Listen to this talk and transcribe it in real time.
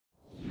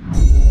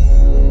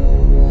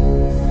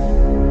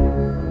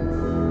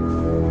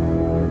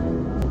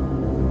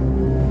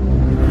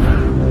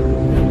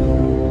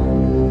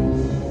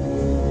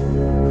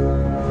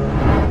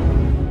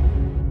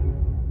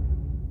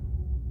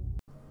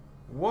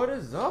What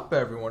is up,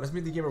 everyone? It's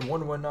me,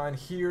 Dgamer119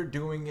 here,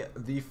 doing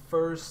the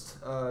first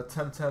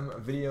TemTem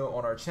video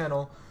on our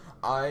channel.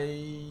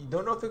 I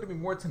don't know if there are going to be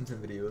more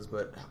TemTem videos,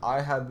 but I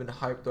have been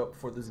hyped up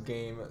for this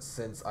game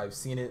since I've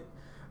seen it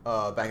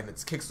back in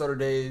its Kickstarter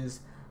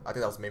days. I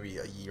think that was maybe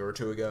a year or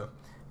two ago.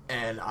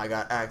 And I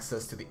got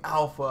access to the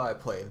alpha, I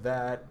played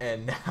that,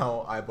 and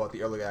now I bought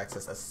the early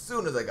access as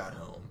soon as I got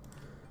home.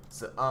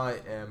 So I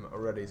am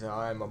ready. So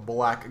I am a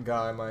black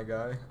guy, my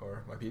guy,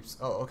 or my peeps.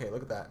 Oh, okay,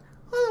 look at that.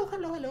 Hello,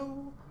 hello,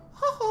 hello.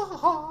 Ha ha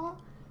ha.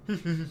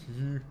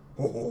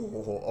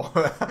 Oh,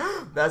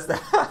 that's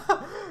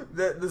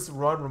this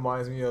run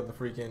reminds me of the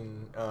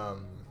freaking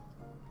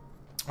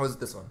what is it,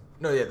 this one?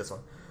 No, yeah, this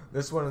one.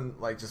 This one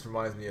like just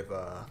reminds me of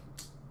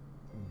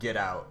Get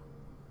Out.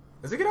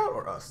 Is it Get Out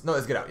or Us? No,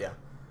 it's Get Out, yeah.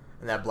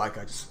 And that black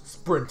guy just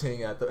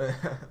sprinting at the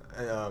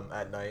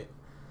at night.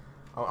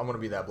 I'm gonna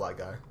be that black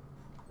guy.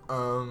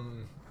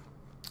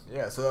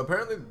 Yeah, so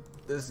apparently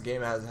this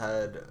game has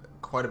had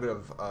quite a bit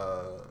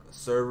of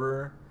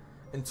server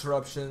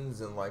interruptions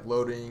and like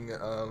loading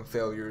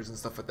failures and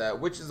stuff like that,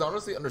 which is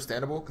honestly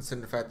understandable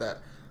considering the fact that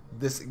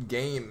this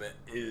game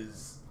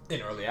is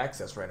in early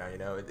access right now. You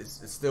know,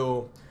 it's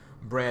still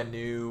brand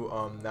new.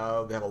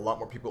 Now they have a lot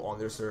more people on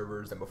their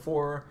servers than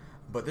before,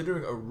 but they're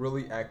doing a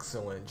really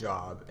excellent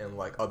job in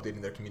like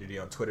updating their community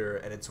on Twitter,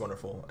 and it's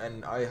wonderful.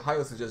 And I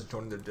highly suggest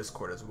joining their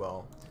Discord as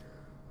well,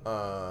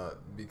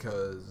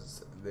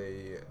 because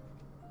they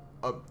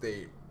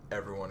update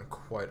everyone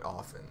quite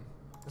often.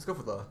 Let's go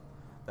for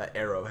that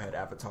arrowhead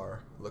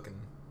avatar looking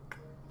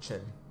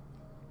chin.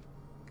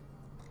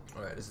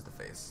 Alright, this is the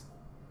face.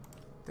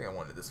 I think I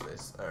wanted this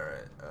face.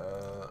 Alright,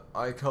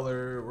 eye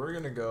color, we're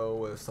gonna go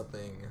with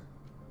something.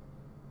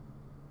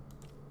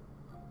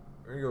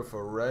 We're gonna go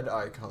for red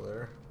eye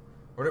color.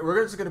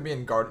 We're just gonna be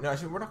in guardian. No,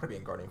 actually, we're not gonna be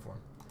in guardian form.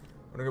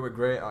 We're gonna go with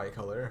gray eye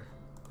color.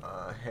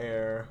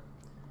 Hair.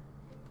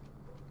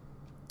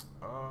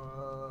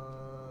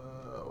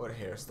 What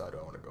hairstyle do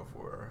I want to go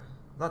for?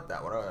 Not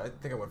that one. I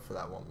think I went for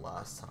that one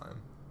last time.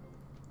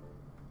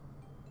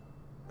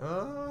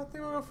 I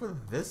think I'll go for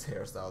this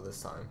hairstyle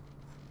this time,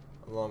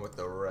 along with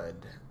the red.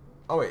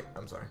 Oh wait,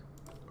 I'm sorry.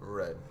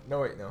 Red.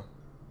 No wait, no.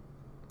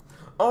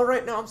 Oh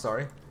right, no, I'm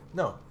sorry.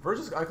 No,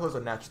 Virgil's eye colors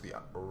are naturally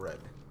red.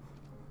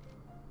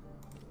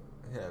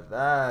 Yeah,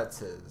 that's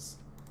his.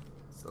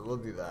 So we'll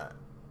do that.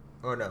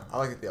 Oh no, I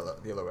like it the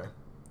other way.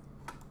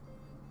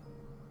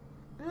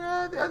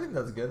 Yeah, I think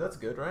that's good. That's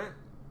good, right?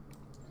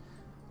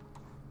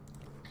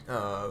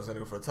 I was gonna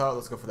go for a top.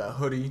 Let's go for that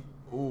hoodie.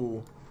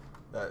 Ooh,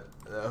 that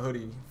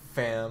hoodie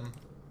fam.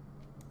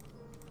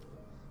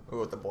 Ooh,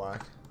 with the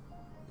black.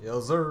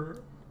 Yes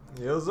sir.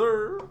 Yes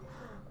sir.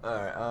 All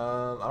right.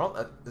 I don't.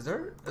 Is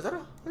that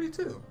a hoodie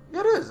too? Yeah,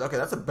 it is. Okay,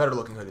 that's a better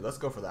looking hoodie. Let's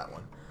go for that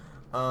one.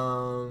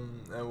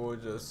 And we'll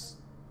just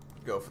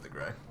go for the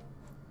gray.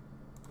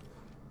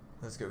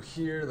 Let's go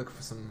here. Look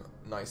for some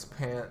nice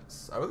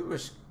pants. I really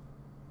wish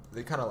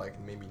they kind of like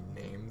maybe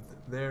named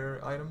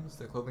their items,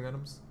 their clothing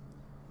items.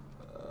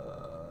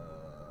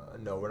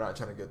 No, we're not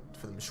trying to get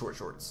for them short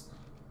shorts.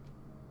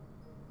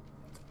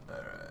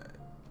 Alright.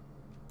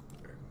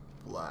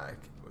 Black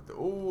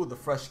with the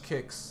fresh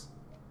kicks.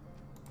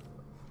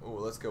 Oh,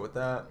 let's go with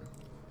that.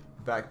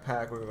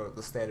 Backpack, we're gonna go with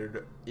the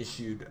standard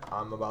issued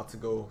I'm about to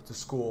go to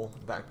school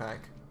backpack.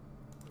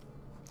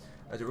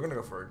 Actually, we're gonna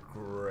go for a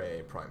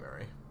gray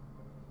primary.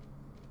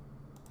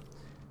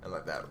 And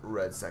like that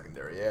red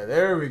secondary. Yeah,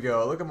 there we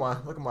go. Look at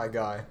my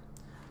guy.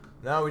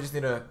 Now we just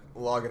need to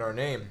log in our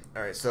name.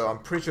 Alright, so I'm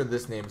pretty sure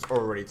this name's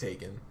already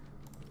taken.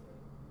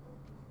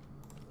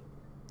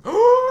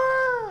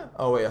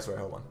 Oh wait, that's right,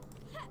 hold on.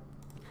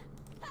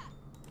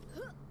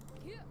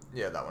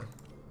 Yeah, that one.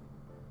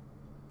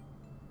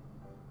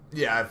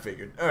 Yeah, I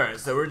figured. Alright,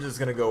 so we're just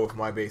gonna go with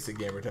my basic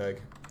gamer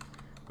tag.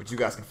 Which you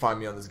guys can find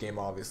me on this game,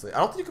 obviously. I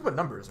don't think you can put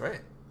numbers,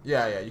 right?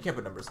 Yeah, you can't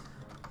put numbers.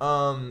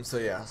 So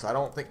yeah, so I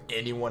don't think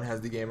anyone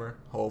has Dgamer.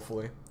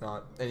 Hopefully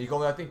not. And you can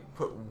only, I think,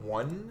 put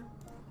one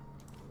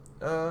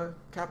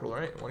capital,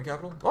 right? One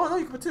capital? Oh no,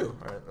 you can put two.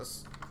 Alright,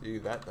 let's do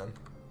that then.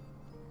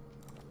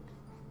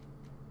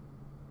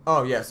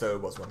 Oh yeah, so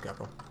it was one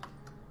capital.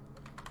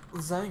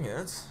 Dang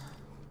it.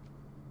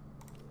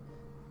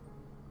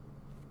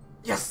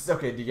 Yes!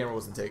 Okay, Dgamer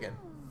wasn't taken.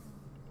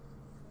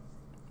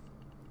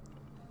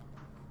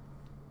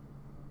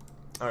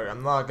 Alright,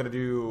 I'm not gonna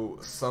do,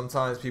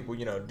 sometimes people,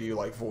 you know, do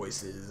like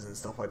voices and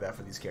stuff like that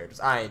for these characters.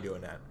 I ain't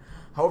doing that.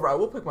 However, I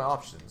will pick my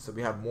options. So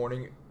we have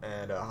morning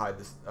and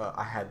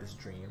I had this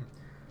dream.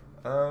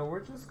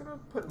 We're just gonna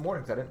put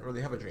morning because I didn't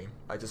really have a dream.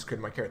 I just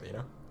created my character, you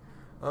know?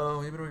 Oh,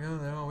 where do we go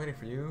now? Waiting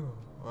for you.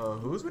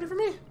 Who's waiting for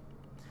me?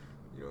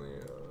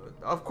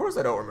 Of course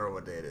I don't remember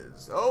what day it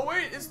is. Oh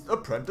wait, it's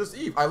Apprentice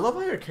Eve. I love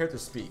how your character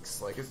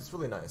speaks. Like, it's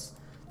really nice.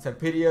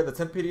 Tempedia. The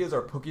Tempedias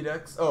are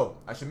Pokédex. Oh,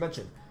 I should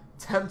mention,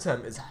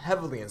 TemTem is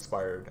heavily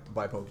inspired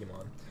by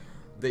Pokemon.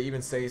 They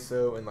even say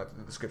so in like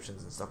the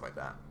descriptions and stuff like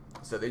that.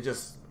 So they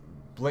just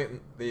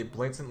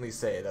blatantly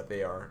say that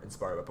they are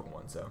inspired by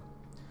Pokemon. So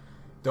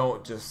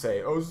don't just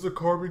say, oh, this is a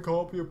carbon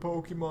copy of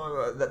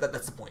Pokemon.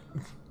 That's the point.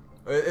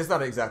 It's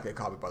not exactly a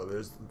copy, by the way.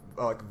 There's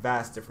like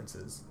vast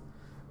differences.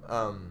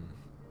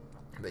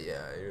 But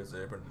yeah, here's a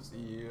difference.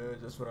 Yeah,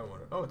 just what I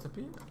wanted. Oh, it's a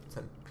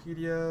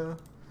Tempedia.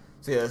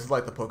 So yeah, this is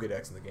like the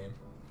Pokédex in the game.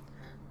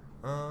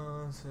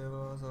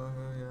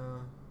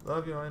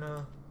 Love you,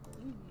 Ina.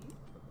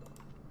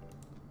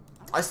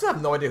 I still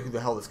have no idea who the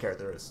hell this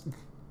character is.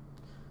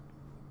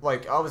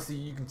 Like, obviously,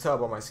 you can tell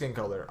by my skin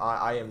color.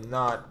 I am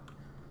not,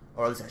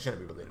 or at least I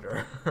shouldn't be related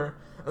to her.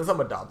 Unless I'm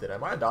adopted.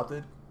 Am I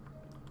adopted?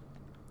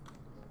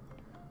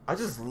 I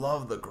just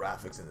love the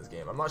graphics in this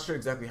game. I'm not sure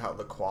exactly how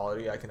the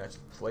quality I can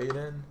actually play it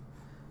in.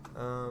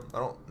 I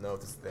don't know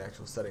if this is the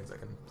actual settings I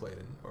can play it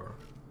in or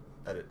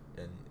edit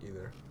in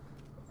either.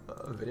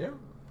 Video?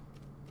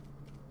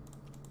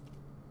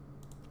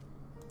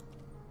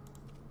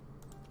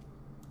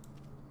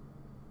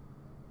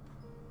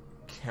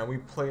 Can we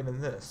play it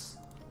in this?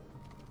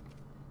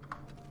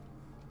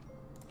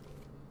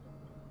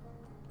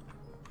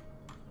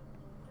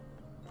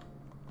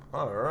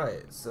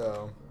 Alright,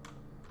 so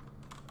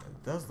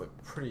it does look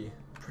pretty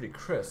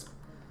crisp.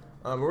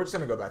 But we're just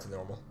gonna go back to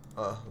normal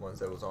ones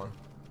that was on.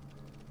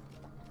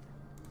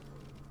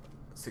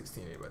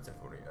 1680 by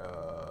 1040.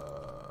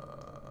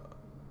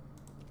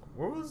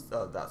 Where was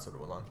that sort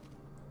of one on?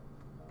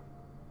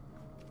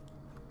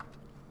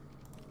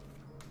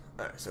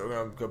 Alright, so we're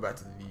gonna go back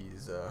to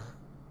these.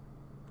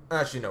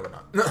 Actually, no, we're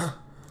not.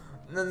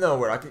 No,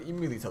 we're not. I can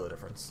immediately tell the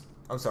difference.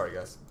 I'm sorry,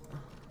 guys.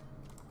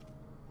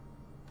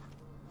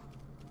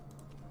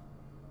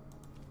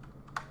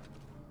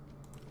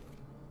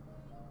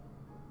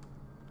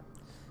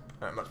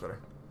 Alright, much better.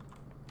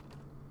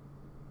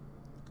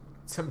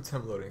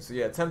 TemTem loading. So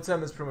yeah,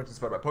 TemTem is pretty much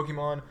inspired by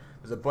Pokemon.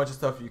 There's a bunch of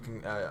stuff you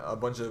can, a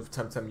bunch of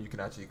TemTem you can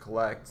actually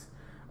collect,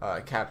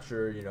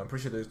 capture. You know, I'm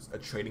pretty sure there's a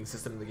trading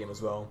system in the game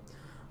as well.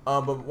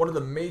 But one of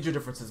the major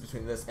differences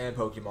between this and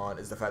Pokemon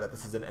is the fact that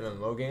this is an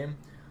MMO game.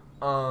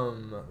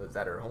 Is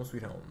that her home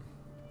sweet home?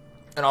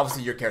 And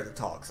obviously your character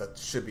talks. That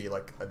should be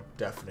like a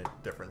definite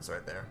difference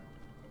right there.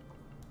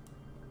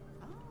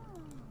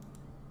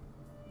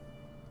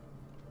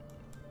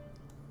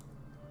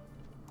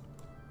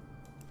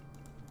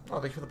 Oh,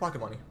 thank you for the pocket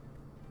money.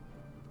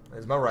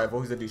 There's my rival,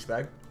 he's a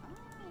douchebag.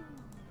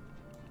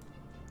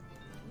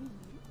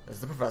 There's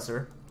the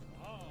professor.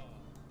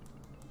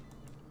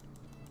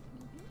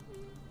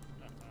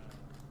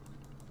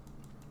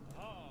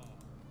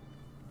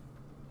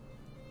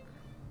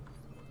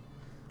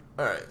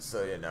 Alright,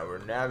 so yeah, now we're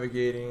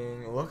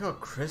navigating. Look how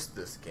crisp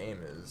this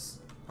game is.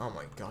 Oh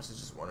my gosh, it's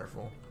just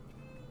wonderful.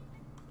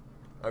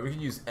 We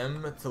can use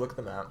M to look at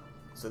the map.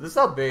 So this is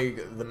how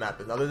big the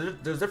map is. Now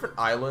there's different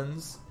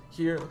islands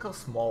here. Look how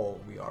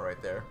small we are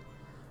right there.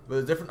 But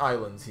there's different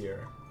islands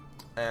here.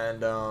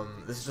 And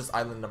this is just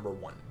island number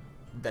 1.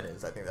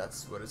 Venice, I think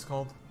that's what it's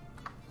called.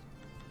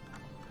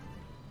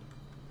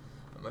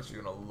 I'm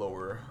actually going to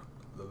lower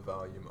the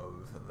volume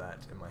of that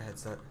in my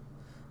headset.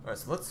 Alright,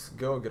 so let's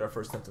go get our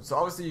first TemTem. So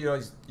obviously,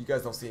 you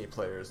guys don't see any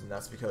players, and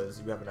that's because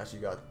you haven't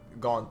actually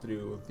gone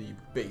through the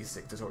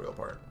basic tutorial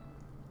part.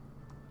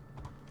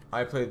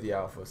 I played the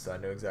alpha, so I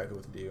know exactly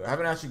what to do. I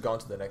haven't actually gone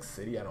to the next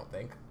city, I don't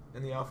think,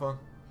 in the alpha,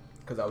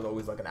 because I was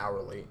always like an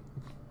hour late.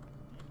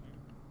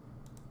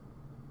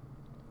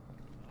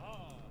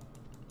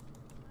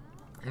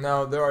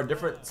 Now, there are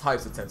different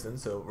types of TemTem,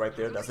 so right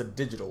there, that's a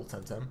digital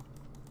TemTem.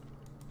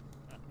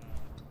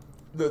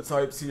 The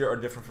types here are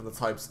different from the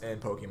types in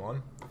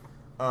Pokemon.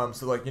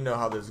 So like, you know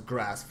how there's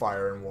grass,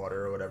 fire, and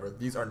water or whatever.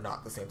 These are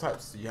not the same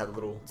types. So you have the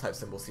little type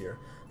symbols here.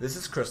 This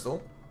is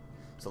crystal.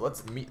 So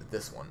let's meet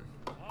this one.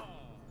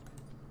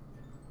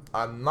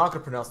 I'm not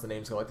gonna pronounce the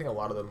names because I think a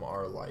lot of them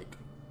are like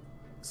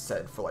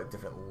set for like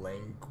different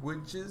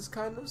languages,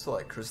 kind of. So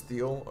like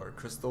Crysteel or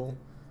Crystal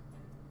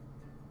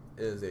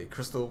is a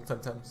crystal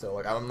TemTem. So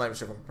like, I'm not even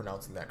sure if I'm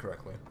pronouncing that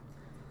correctly.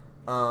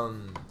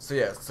 So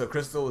yeah, so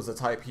crystal is a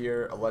type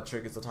here,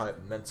 electric is a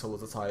type, mental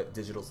is a type,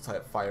 digital is a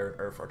type, fire and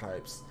earth are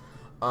types.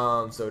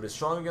 So it is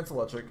strong against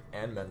electric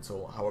and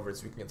mental, however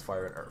it's weak against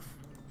fire and earth.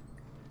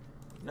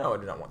 No, I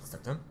do not want this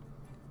TemTem.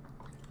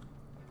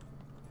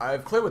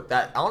 I've played with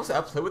that. Honestly,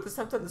 I've played with this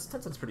TemTem. This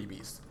TemTem's pretty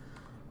beast.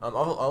 I've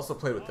also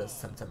played with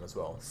this TemTem as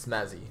well.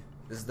 Smazzy.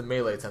 This is the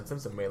melee TemTem,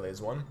 so melee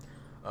is one.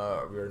 We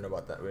already know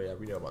about that. Yeah,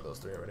 we know about those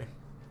three already.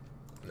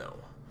 No.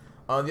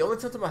 The only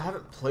TemTem I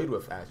haven't played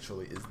with,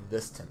 actually, is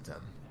this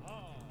TemTem.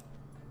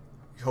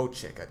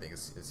 Hochik, I think.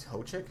 Is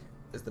Hochik?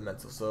 Is the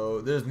mental. So,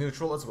 there's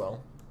neutral as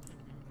well.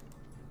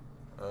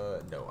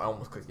 No, I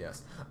almost clicked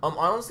yes.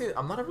 Honestly,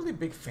 I'm not a really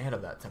big fan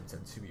of that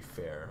TemTem, to be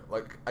fair.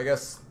 Like, I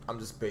guess I'm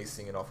just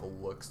basing it off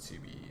of looks, to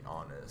be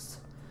honest.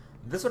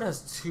 This one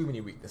has too many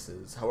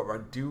weaknesses. However, I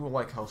do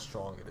like how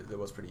strong it is. It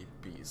was pretty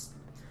beast.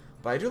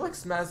 But I do like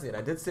Smazzy, and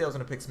I did say I was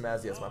going to pick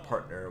Smazzy as my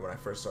partner when I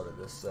first started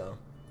this, so...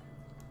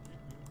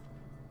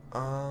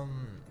 No,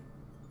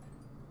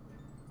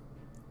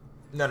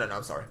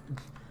 I'm sorry.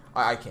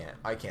 I can't.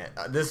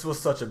 This was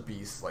such a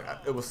beast. Like,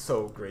 it was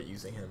so great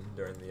using him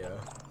during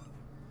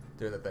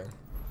the thing.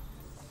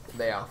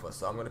 The alpha,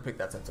 so I'm gonna pick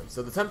that TemTem.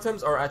 So the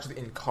TemTems are actually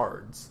in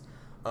cards.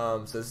 So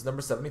this is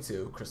number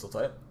 72, crystal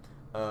type.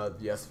 the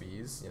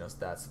SVs, you know,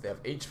 stats. They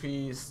have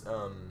HP,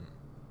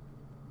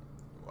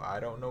 I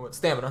don't know what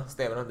stamina.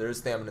 There is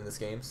stamina in this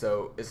game,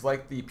 so it's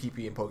like the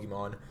PP in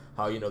Pokemon.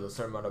 How, you know, there's a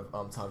certain amount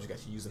of times you can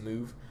actually use a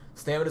move.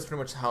 Stamina is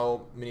pretty much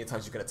how many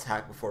times you can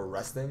attack before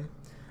resting.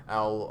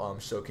 I'll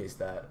showcase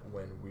that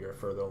when we are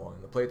further along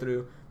in the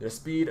playthrough. There's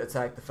speed,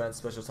 attack, defense,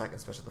 special attack,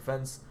 and special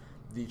defense.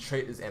 The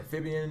trait is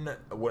amphibian.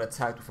 When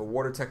attacked with a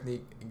water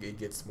technique, it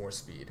gets more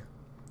speed.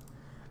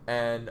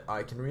 And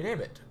I can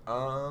rename it.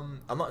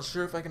 I'm not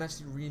sure if I can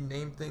actually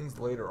rename things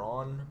later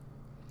on.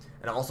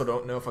 And I also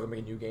don't know if I can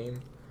make a new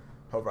game.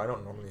 However, I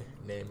don't normally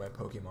name my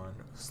Pokemon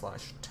 /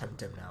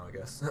 TemTem now, I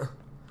guess. The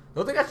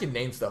only thing I actually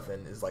name stuff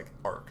in is like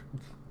Arc.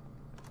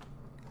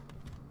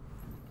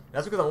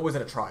 That's because I'm always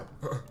in a tribe.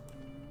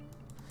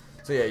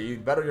 So yeah, you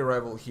battle your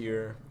rival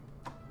here.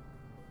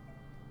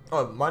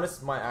 Oh,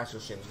 minus my actual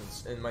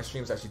streams. And my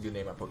streams actually do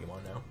name my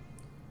Pokemon now.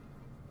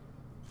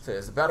 So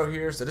there's a battle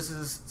here. So this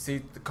is,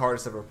 see the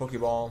cards of a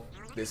Pokeball.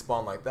 They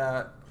spawn like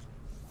that.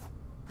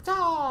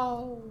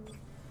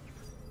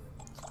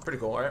 Pretty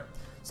cool, alright?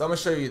 So I'm gonna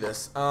show you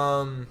this.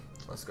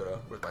 Let's go to,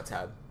 where's my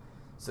tab?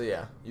 So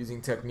yeah,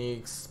 using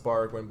techniques,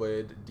 Spark,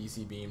 Windblade,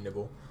 DC Beam,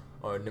 Nibble,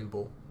 or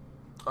Nimble.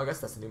 Oh, I guess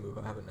that's a new move.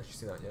 I haven't actually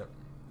seen that yet.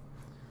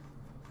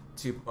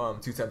 Two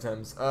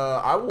TemTems.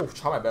 I will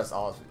try my best,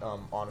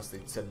 honestly,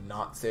 to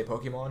not say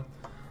Pokemon.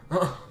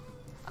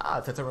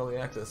 TemTem early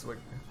access.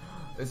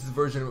 This is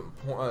version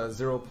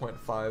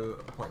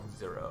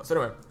 0.5.0. So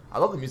anyway, I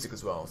love the music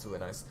as well. It's really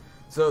nice.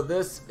 So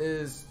this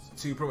is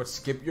to pretty much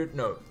skip your,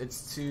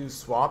 it's to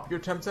swap your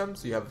TemTem.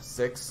 So you have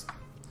 6.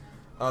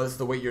 This is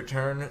to wait your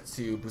turn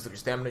to boost up your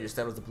stamina. Your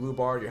stamina is the blue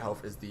bar. Your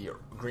health is the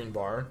green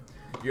bar.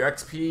 Your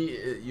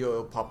XP,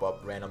 you'll pop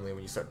up randomly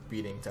when you start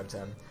beating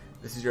TemTem.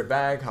 This is your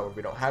bag. However,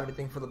 we don't have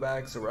anything for the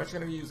bag, so we're actually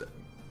going to use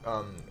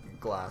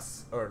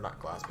glass, or not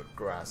glass, but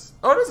grass.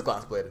 Oh, it is a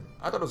glass blade.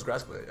 I thought it was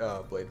grass blade.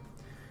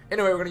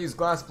 Anyway, we're going to use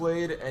glass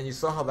blade, and you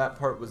saw how that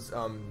part was,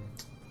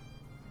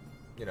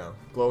 you know,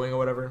 glowing or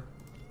whatever.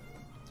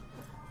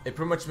 It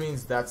pretty much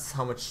means that's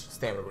how much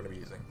stamina we're going to be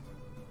using.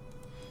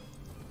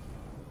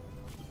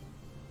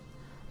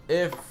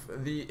 If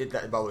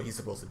by the way, he's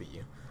supposed to beat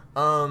you.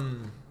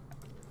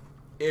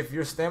 If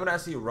your stamina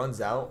actually runs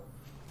out,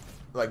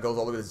 like goes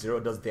all the way to 0,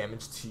 it does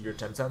damage to your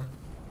TemTem,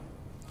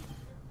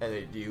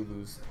 and you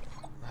lose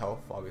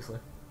health, obviously.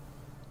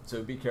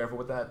 So be careful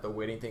with that. The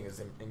waiting thing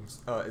is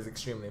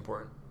extremely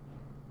important.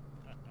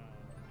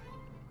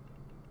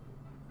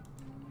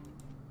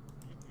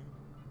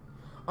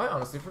 I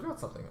honestly forgot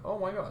something. Oh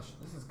my gosh,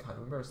 this is kind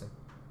of embarrassing.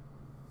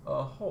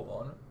 Hold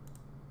on.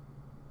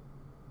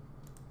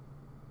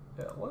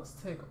 Yeah, let's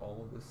take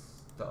all of this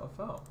stuff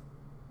out.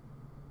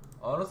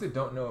 I honestly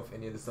don't know if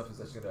any of this stuff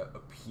is actually gonna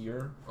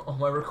appear on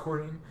my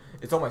recording.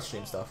 It's all my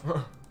stream stuff.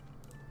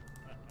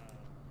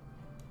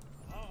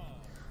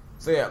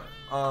 So yeah,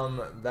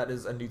 that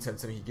is a new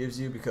TemTem he gives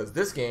you, because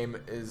this game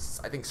is,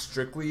 I think,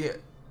 strictly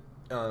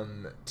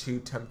 2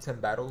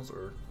 TemTem battles,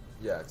 or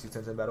yeah, 2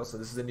 TemTem battles. So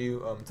this is a new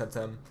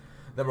TemTem.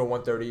 Number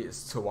 130 is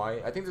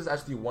Tawai. I think there's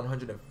actually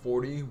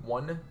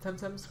 141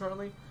 TemTems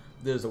currently.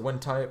 There's a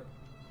wind type.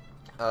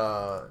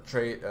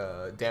 Trait,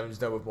 damage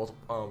done with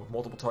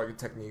multiple target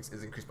techniques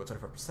is increased by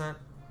 25%.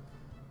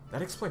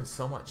 That explains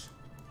so much.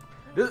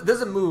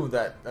 There's a move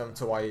that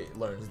Tawai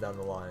learns down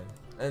the line.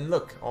 And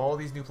look, all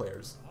these new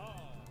players.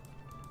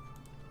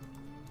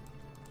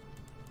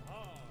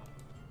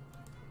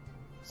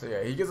 So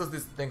yeah, he gives us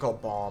this thing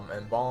called Balm,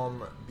 and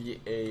Balm,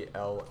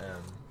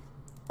 B-A-L-M.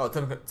 Oh,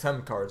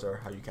 Tem cards are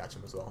how you catch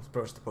them as well. It's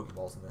pretty much the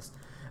Pokeballs in this.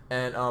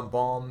 And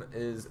Balm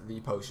is the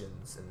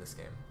potions in this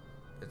game.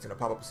 It's gonna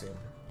pop up soon.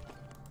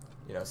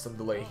 You know, some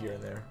delay here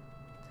and there.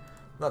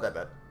 Not that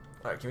bad.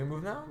 Alright, can we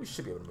move now? We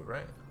should be able to move,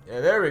 right? Yeah,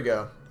 there we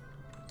go.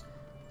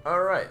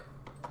 Alright.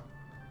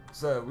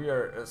 So we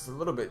are, it's a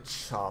little bit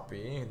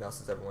choppy now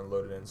since everyone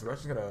loaded in. So we're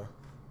actually gonna,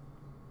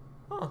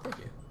 oh, thank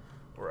you.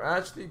 We're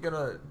actually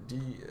gonna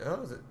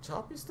oh, is it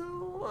choppy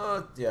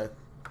still? Yeah,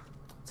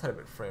 tiny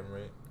bit frame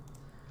rate.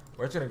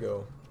 We're actually gonna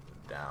go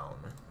down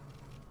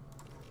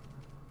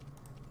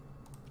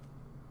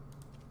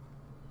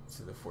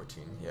to the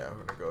 14. Yeah,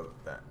 we're gonna go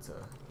that to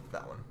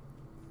that one.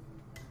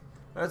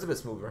 That's a bit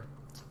smoother.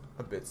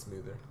 A bit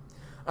smoother.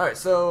 Alright,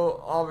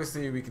 so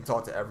obviously we can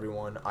talk to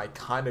everyone. I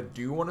kind of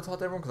do want to talk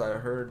to everyone because I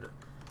heard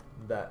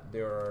that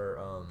there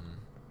are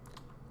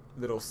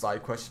little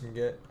side quests you can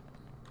get.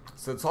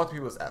 So to talk to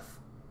people is F.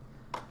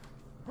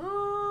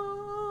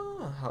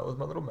 How is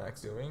my little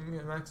Max doing?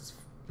 Max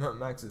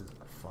is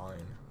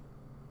fine.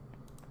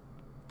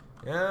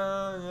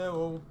 Yeah,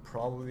 we'll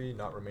probably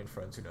not remain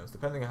friends. Who knows?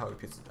 Depending on how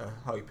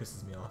he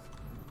pisses me off.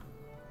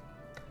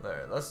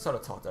 Alright, let's try to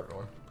talk to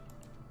everyone.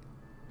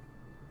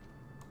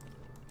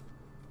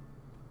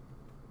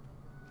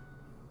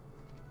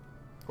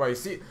 Right, you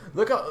see,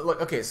 look how,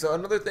 look, okay, so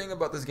another thing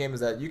about this game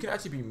is that you can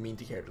actually be mean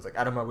to characters, like,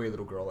 out of my way,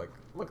 little girl, like,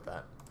 look at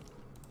that.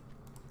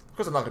 Of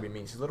course I'm not gonna be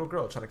mean, she's a little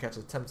girl trying to catch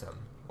a TemTem.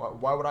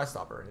 Why would I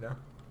stop her, you know?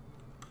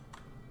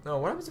 No,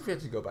 what happens if we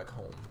actually go back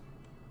home?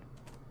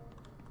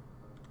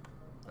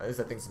 At least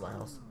I think it's my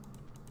house.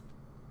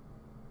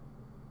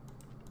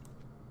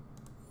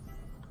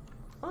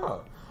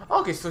 Oh.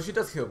 Okay, so she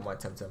does heal my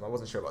TemTem. I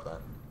wasn't sure about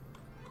that.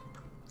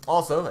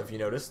 Also, if you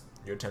noticed,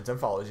 your TemTem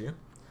follows you.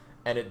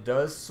 And it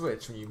does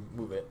switch when you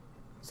move it.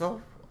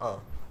 So,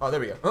 oh, there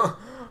we go.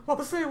 About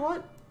to say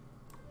what?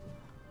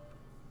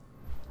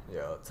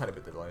 Yeah, a tiny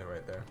bit delay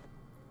right there.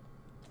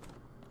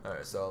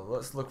 Alright, so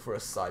let's look for a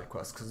side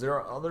quest, because there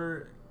are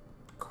other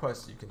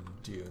quests you can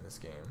do in this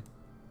game.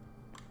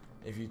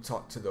 If you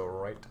talk to the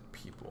right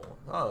people.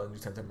 Oh, new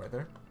TemTem right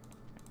there.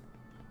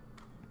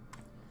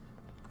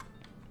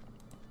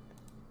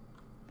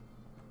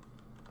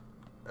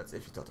 That's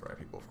if you talk to the right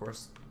people, of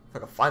course. If I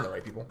can find the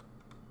right people.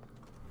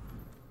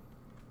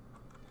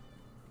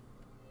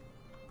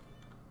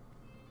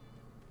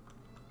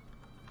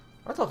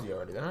 I talked to you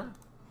already, didn't I?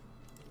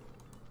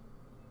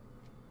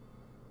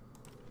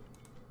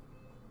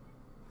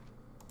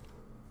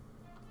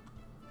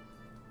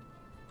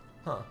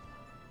 Huh.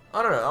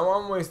 I don't know.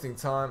 I'm wasting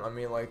time. I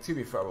mean, like, to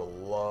be fair, I would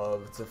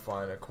love to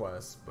find a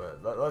quest,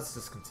 but let's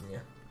just continue.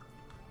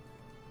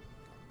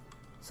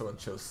 Someone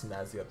chose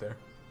Snazzy up there.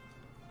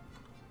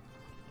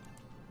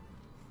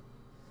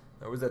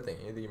 Oh, where's that thing?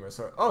 Dgamer,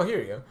 sorry. Oh, here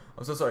you go.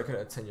 I'm so sorry I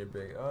couldn't attend your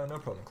big. No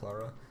problem,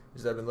 Clara.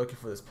 Just I've been looking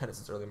for this pennant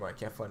since early morning. I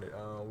can't find it.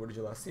 Where did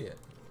you last see it?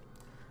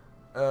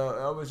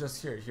 I was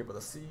just here by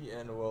the sea,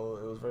 and well,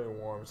 it was very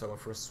warm, so I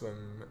went for a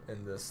swim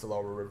in the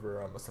Salawa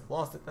River. I must have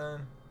lost it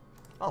then.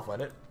 I'll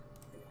find it.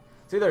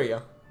 See, there you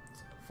go.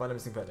 Find a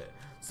missing pendant.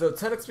 So,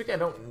 technically speaking, I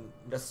don't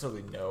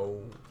necessarily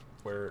know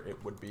where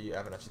it would be. I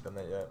haven't actually done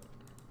that yet.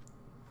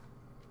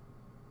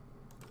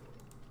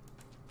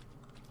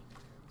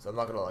 So I'm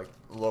not gonna like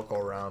look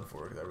around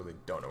for it because I really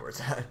don't know where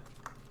it's at.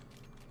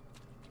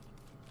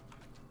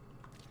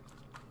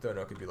 Don't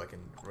know, it could be like in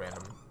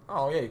random.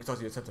 Oh yeah, you can talk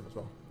to your TemTem as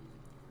well.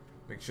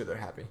 Make sure they're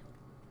happy.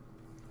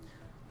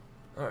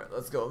 Alright,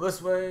 let's go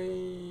this way.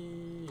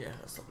 Yeah,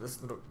 let's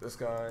stop this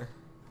guy.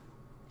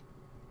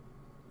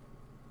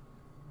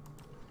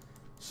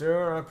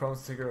 Sure, I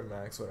promise to take her a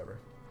max, whatever.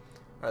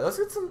 Alright, let's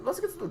get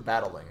to the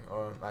battling.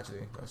 Or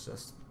actually, let's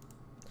just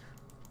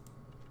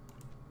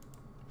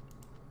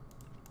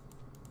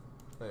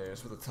you're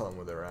supposed to tell them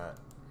where they're at.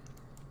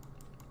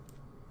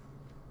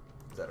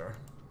 Is that her?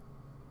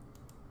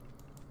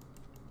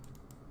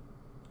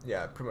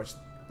 Yeah, pretty much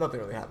nothing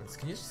really happens.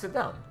 Can you just sit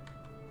down?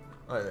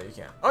 Oh, no, you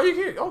can't. Oh, you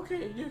can.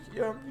 Okay, you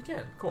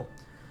can. Cool.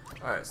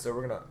 All right, so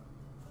we're gonna.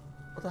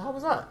 What the hell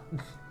was that?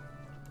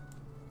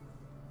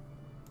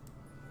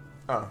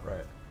 Oh,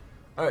 right.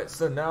 All right,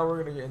 so now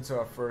we're gonna get into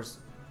our first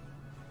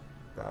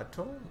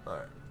battle. All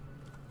right.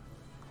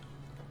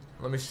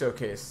 Let me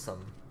showcase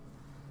some.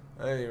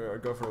 Anyway,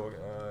 go for a walk.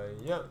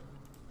 Yep.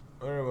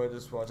 Alright,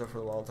 just watch out for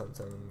the wild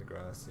TemTem in the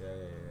grass.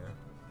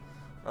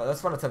 Yeah. Let's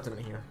find a TemTem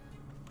in here.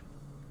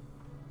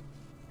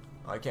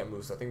 I can't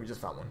move, so I think we just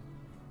found one.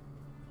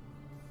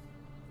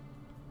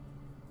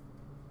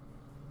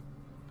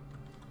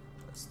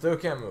 I still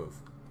can't move.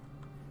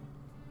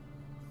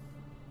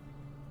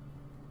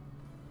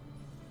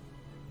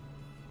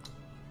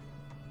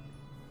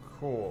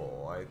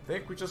 Cool. I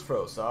think we just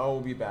froze, so I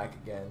will be back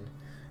again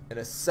in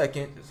a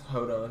second. Just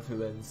hold on for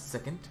 1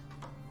 second.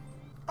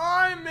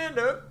 I'm in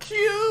a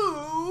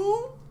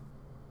queue!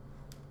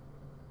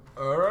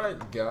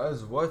 Alright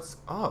guys, what's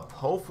up?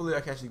 Hopefully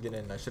I can actually get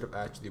in. I should have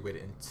actually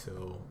waited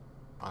until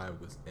I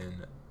was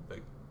in the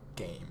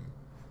game.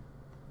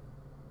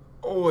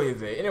 Oh,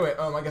 anyway,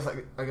 I guess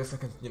I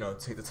can,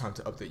 take the time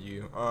to update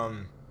you.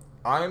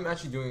 I'm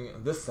actually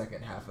doing this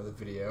second half of the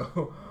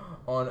video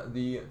on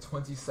the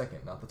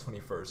 22nd, not the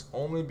 21st,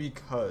 only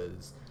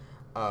because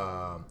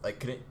I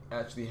couldn't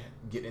actually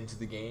get into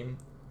the game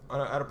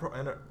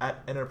at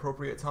an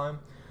appropriate time.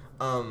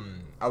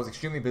 I was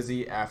extremely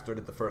busy after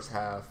the first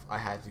half. I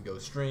had to go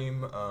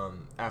stream,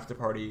 after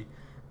party.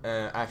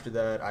 After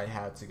that, I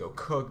had to go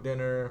cook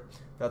dinner.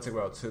 That took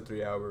about 2 or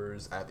 3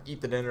 hours. I had to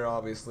eat the dinner,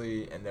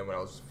 obviously, and then when I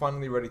was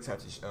finally ready to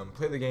actually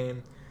play the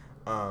game,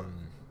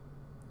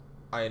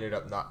 I ended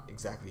up not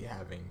exactly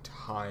having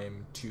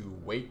time to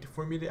wait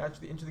for me to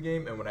actually enter the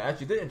game. And when I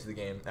actually did enter the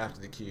game after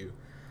the queue,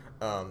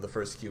 the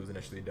first queue was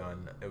initially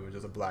done. It was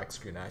just a black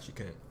screen. I actually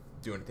couldn't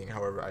do anything.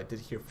 However, I did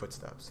hear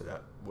footsteps, so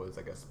that was,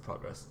 I guess,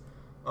 progress.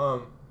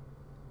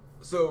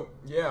 So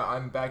yeah,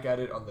 I'm back at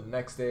it on the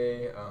next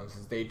day. This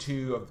is day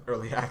 2 of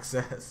early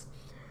access.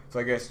 So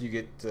I guess you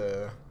get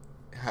to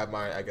have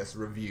my, I guess,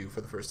 review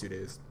for the first 2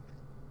 days.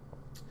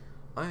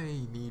 I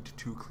need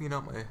to clean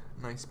out my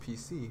nice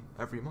PC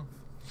every month.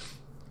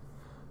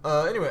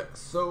 Anyway,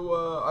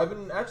 so I've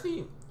been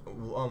actually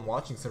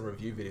watching some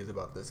review videos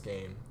about this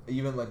game,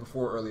 even like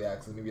before early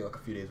access, maybe like a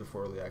few days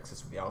before early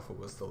access when the alpha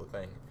was still a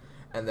thing,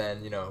 and then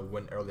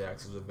when early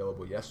access was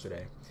available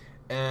yesterday,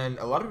 and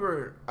a lot of people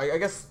are, I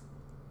guess,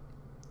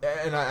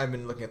 and I've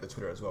been looking at the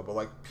Twitter as well, but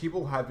like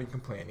people have been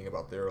complaining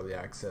about the early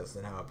access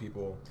and how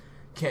people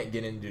can't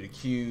get in due to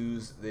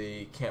queues,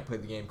 they can't play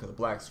the game because of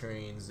black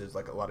screens. There's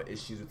like a lot of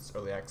issues with this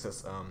early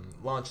access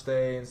launch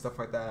day and stuff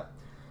like that.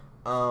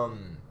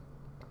 And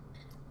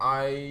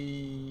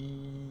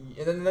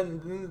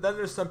then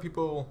there's some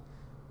people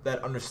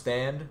that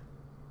understand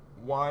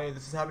why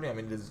this is happening. I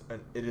mean,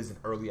 it is an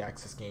early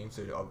access game,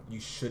 so you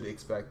should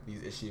expect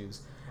these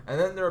issues. And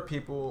then there are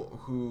people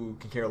who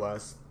can care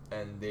less,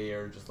 and they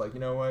are just like, you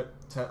know what,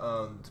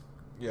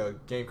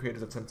 game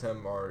creators of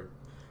TemTem are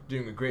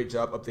doing a great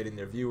job updating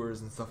their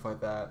viewers and stuff like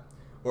that,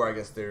 or I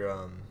guess their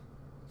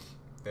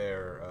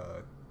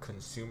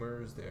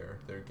consumers, their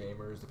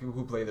gamers, the people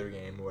who play their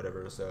game or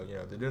whatever. So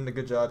they're doing a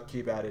good job.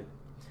 Keep at it.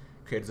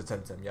 Creators of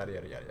TemTem, yada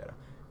yada yada yada.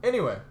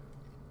 Anyway,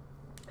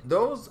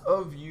 those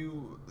of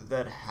you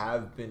that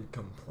have been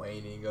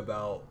complaining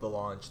about the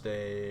launch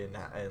day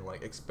and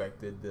like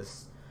expected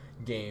this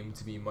game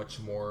to be much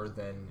more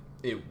than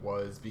it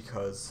was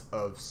because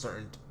of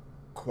certain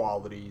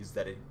qualities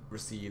that it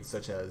received,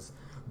 such as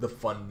the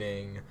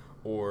funding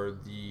or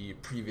the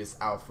previous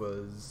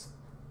alphas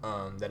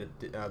that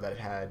it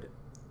had.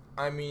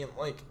 I mean,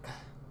 like,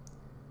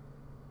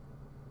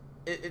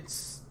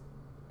 it's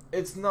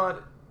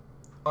not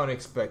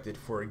unexpected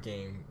for a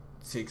game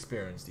to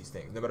experience these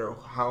things, no matter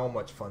how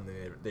much funding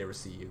they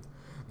received,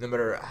 no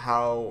matter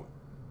how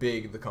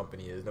big the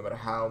company is, no matter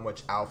how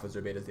much alphas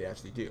or betas they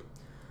actually do.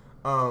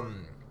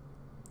 And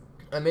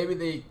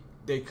maybe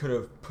they could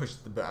have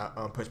pushed back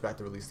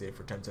the release date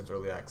for TemTem's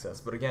early access,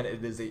 but again,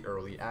 it is a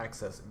early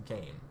access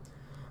game.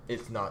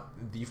 It's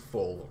not the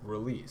full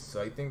release,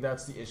 so I think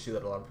that's the issue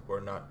that a lot of people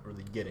are not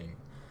really getting.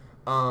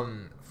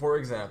 For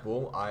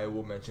example, I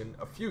will mention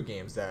a few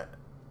games that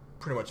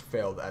pretty much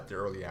failed at their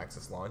early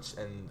access launch,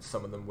 and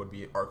some of them would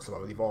be Ark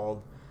Survival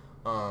Evolved,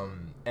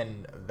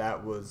 and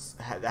that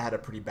had a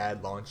pretty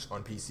bad launch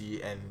on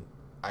PC, and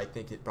I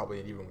think it probably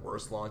had an even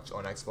worse launch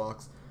on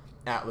Xbox.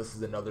 Atlas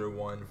is another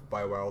one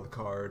by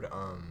Wildcard.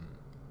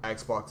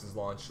 Xbox's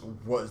launch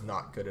was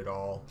not good at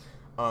all.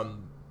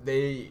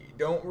 They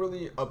don't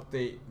really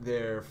update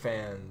their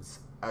fans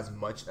as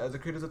much as the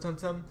creators of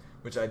TemTem,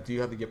 which I do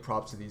have to give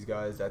props to these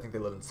guys. I think they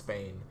live in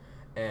Spain,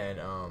 and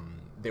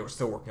they were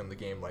still working on the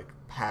game like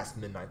past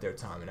midnight their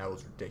time, and that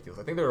was ridiculous.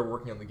 I think they were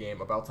working on the game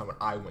about the time when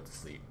I went to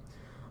sleep.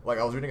 Like,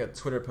 I was reading a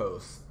Twitter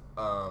post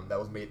that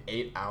was made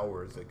 8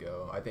 hours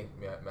ago. I think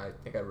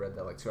I read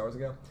that like 2 hours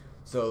ago.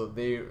 So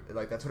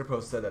that Twitter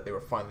post said that they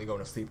were finally going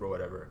to sleep or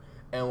whatever.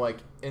 And like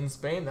in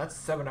Spain, that's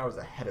 7 hours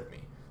ahead of me.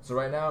 So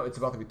right now it's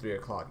about to be 3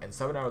 o'clock, and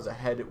 7 hours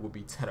ahead would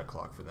be 10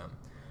 o'clock for them,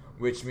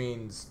 which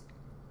means,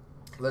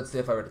 let's say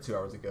if I read it 2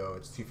 hours ago,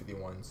 it's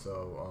 2:51.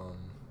 So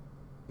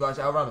well,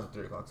 actually, I'll round it to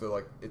 3 o'clock. So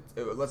like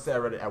let's say I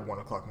read it at 1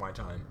 o'clock my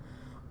time,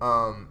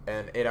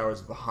 and 8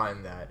 hours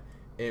behind that,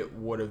 it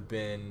would have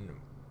been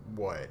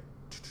what,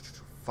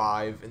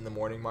 5 in the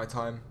morning my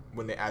time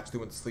when they actually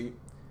went to sleep.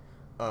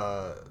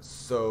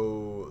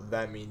 So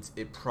that means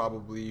it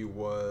probably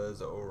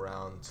was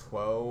around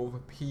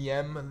 12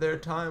 p.m. their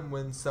time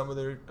when some of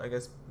their, I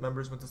guess,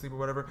 members went to sleep or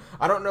whatever.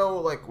 I don't know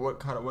like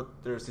what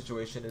their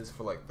situation is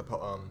for like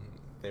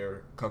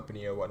their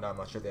company or whatnot. I'm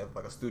not sure if they have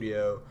like a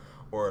studio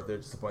or if they're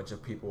just a bunch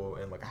of people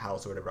in like a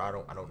house or whatever. I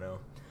don't know.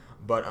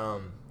 But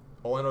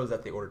all I know is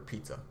that they ordered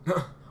pizza,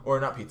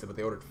 or not pizza, but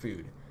they ordered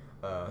food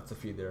to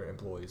feed their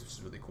employees, which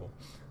is really cool.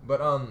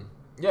 But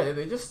yeah,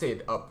 they just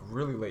stayed up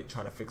really late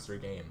trying to fix their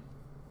game.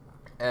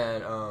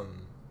 And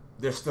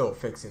they're still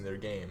fixing their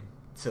game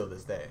till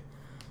this day.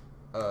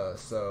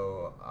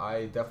 So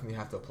I definitely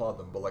have to applaud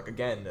them. But like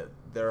again,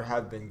 there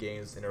have been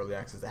games in early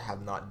access that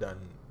have not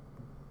done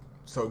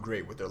so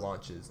great with their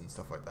launches and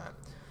stuff like that.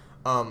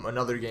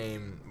 Another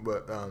game,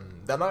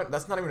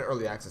 that's not even an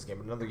early access game,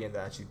 but another game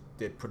that actually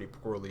did pretty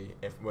poorly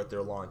with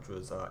their launch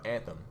was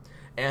Anthem.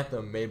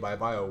 Anthem, made by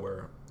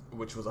BioWare,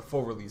 which was a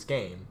full release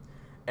game,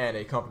 and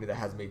a company that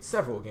has made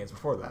several games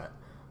before that.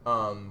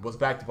 Was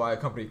backed by a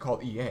company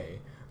called EA.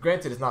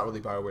 Granted, it's not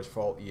really BioWare's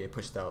fault. EA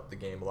pushed out the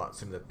game a lot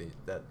sooner than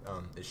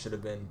it should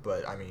have been,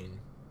 but I mean,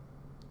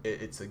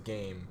 it's a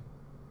game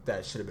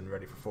that should have been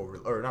ready for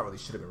or not really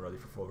should have been ready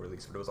for full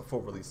release, but it was a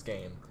full release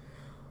game,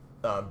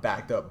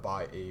 backed up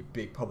by a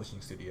big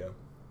publishing studio,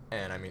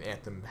 and I mean,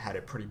 Anthem had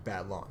a pretty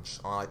bad launch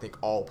on I think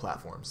all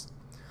platforms.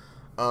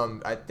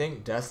 I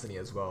think Destiny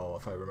as well,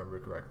 if I remember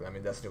correctly. I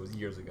mean, Destiny was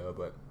years ago,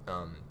 but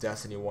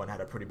Destiny 1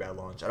 had a pretty bad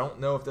launch. I don't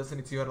know if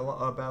Destiny 2 had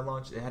a bad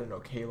launch. It had an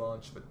okay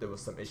launch, but there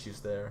was some issues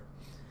there.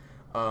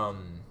 I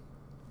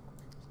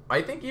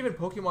think even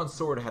Pokemon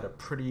Sword had a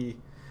pretty...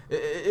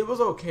 It was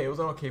okay. It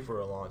was okay for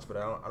a launch, but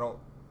I don't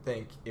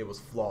think it was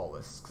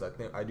flawless, because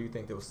I do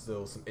think there was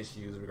still some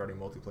issues regarding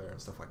multiplayer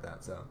and stuff like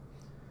that. So,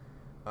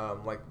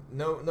 like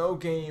no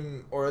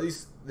game, or at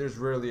least there's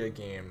rarely a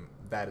game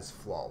that is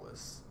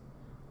flawless.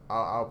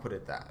 I'll put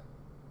it that.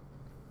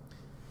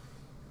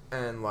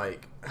 And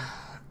like,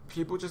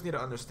 people just need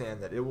to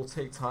understand that it will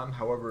take time.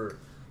 However,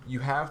 you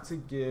have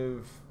to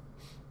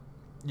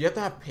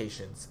have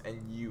patience,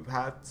 and you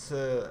have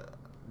to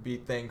be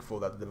thankful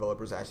that the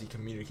developers are actually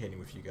communicating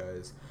with you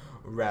guys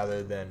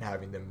rather than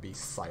having them be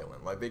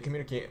silent. Like, they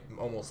communicate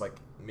almost like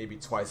maybe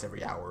twice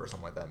every hour or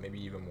something like that,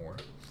 maybe even more,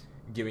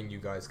 giving you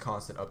guys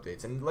constant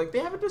updates. And like, they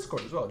have a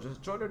Discord as well.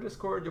 Just join their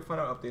Discord. You'll find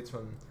out updates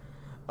from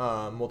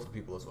multiple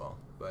people as well.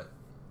 But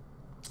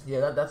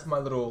yeah, that's my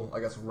little, I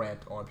guess,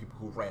 rant on people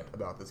who rant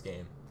about this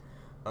game,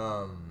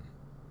 and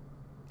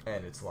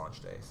it's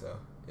launch day. So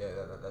yeah,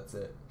 that's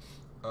it.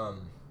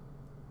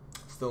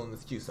 Still in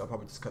this queue, so I'll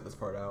probably just cut this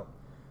part out.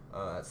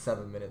 At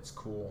 7 minutes,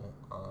 cool.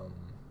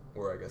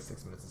 Or I guess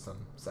 6 minutes and some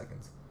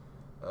seconds.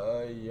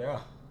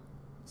 Yeah.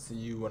 See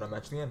you when I'm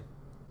actually in.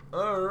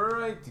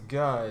 Alright,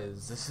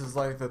 guys. This is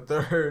like the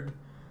third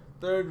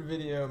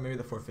video, maybe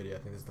the fourth video. I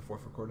think this is the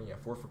fourth recording. Yeah,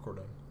 fourth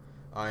recording.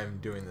 I am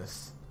doing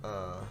this.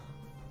 Oh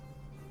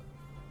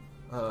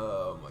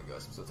my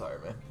gosh, I'm so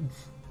tired, man.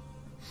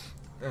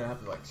 And I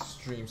have to like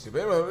stream soon.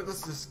 But anyway,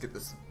 let's just get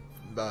this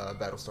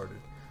battle started.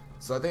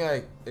 So I think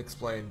I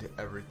explained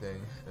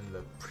everything in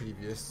the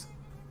previous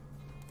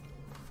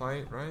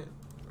fight, right?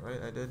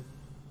 Right, I did.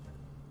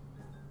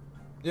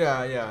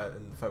 Yeah,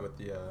 in the fight with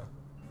the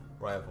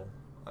rival,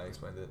 I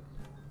explained it.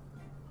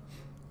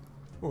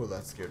 Oh,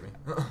 that scared me.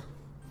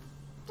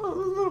 Oh,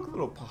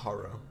 little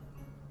pajaro.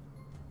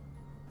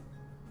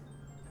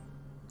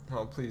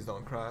 Oh, please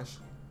don't crash.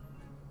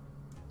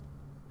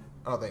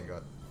 Oh, thank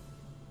God.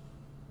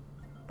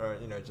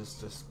 Alright, you know,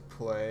 just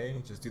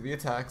play. Just do the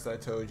attacks I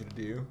told you to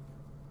do.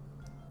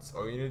 That's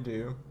all you need to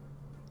do.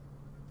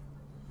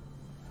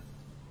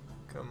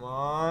 Come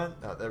on.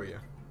 Oh, there we go.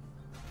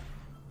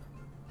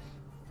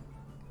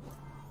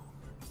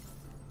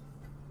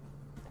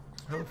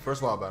 Oh,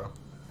 first wild battle.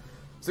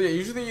 So yeah,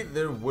 usually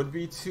there would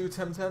be 2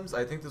 TemTems.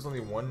 I think there's only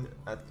one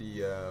at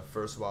the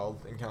first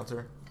wild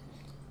encounter.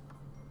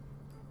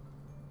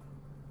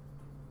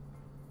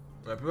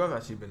 People have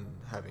actually been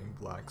having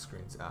black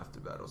screens after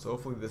battle, so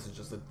hopefully this is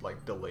just the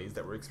like delays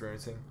that we're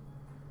experiencing.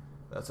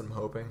 That's what I'm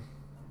hoping.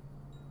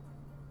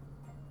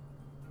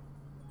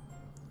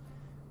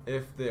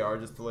 If they are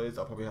just delays,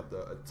 I'll probably have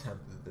to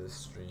attempt this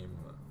stream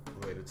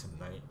later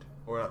tonight,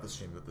 or not the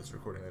stream, but this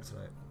recording later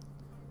tonight.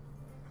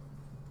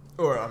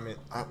 Or I mean,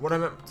 what I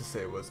meant to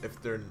say was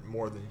if they're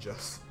more than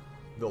just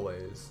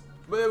delays,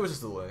 but it was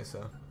just a delay,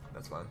 so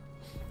that's fine.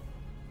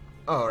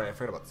 Oh, right, I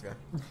forgot about this guy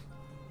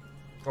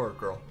or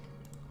girl.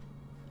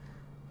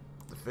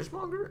 The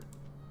fishmonger?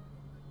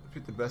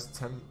 Pick the best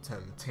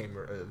TemTem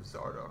tamer of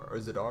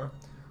Zadar.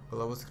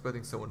 Well, I was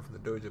expecting someone from the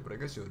dojo, but I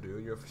guess you'll do.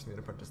 You're officially an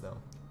apprentice now.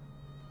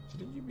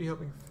 Shouldn't you be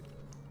helping?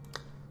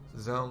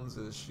 Zounds,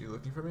 is she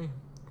looking for me?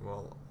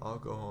 Well, I'll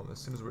go home as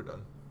soon as we're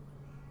done.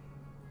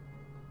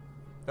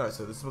 Alright,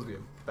 so this is supposed to be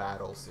a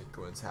battle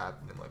sequence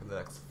happening like in the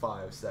next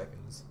 5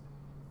 seconds.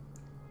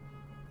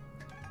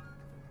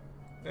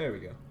 There we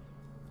go.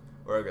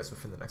 Or I guess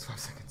within the next 5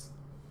 seconds.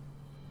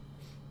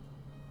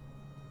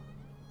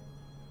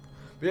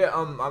 But yeah,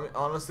 I mean,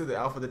 honestly, the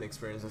alpha didn't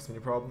experience this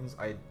many problems.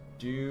 I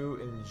do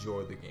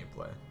enjoy the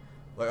gameplay.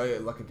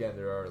 Like again,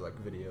 there are like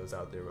videos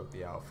out there with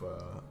the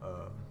alpha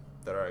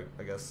that are,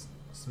 I guess,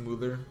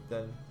 smoother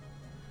than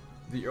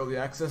the early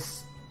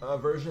access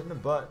version.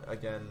 But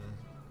again,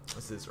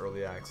 this is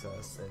early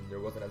access, and there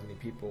wasn't as many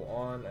people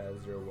on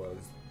as there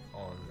was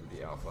on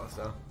the alpha.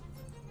 So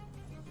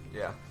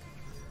yeah,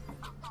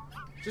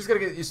 just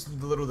gotta get used to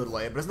the little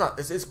delay, but it's not.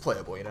 It's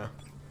playable, you know.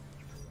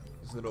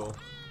 This little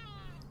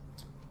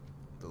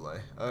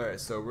delay. Alright,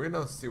 so we're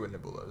gonna see what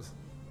Nibble is.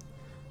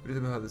 We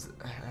do have this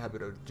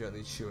habit of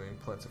gently chewing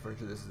plants of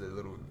furniture. This is a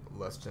little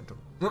less gentle.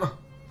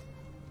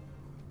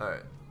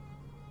 Alright.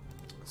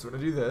 So we're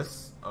gonna do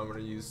this. I'm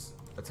gonna use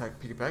attack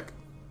Pika Peck.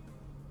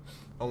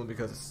 Only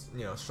because it's,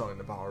 you know, strong in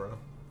the Baharo.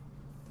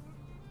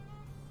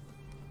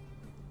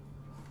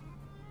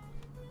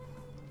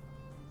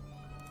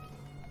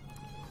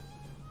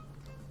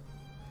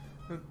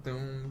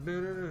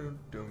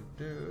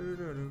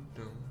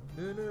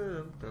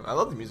 I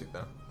love the music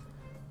though.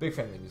 Big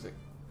fan of the music.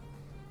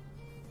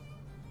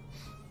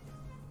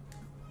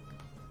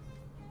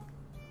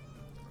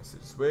 So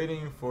just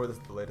waiting for this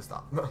delay to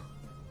stop.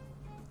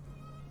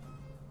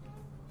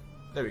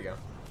 There we go.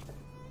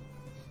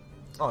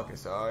 Okay,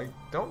 so I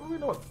don't really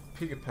know what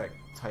Pika Peck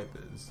type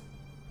is.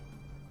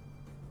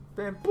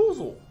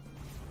 Bamboozle!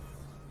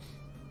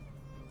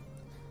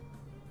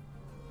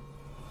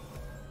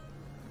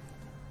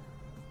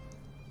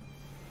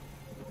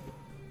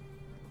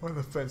 Oh,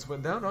 the fence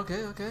went down.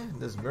 Okay.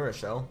 There's Mirror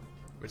Shell,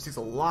 which takes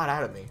a lot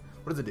out of me.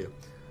 What does it do?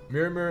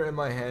 Mirror in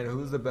my hand.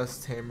 Who's the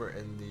best tamer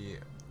in the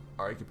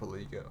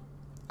archipelago?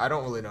 I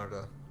don't really know how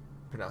to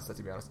pronounce that,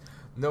 to be honest.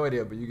 No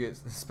idea, but you get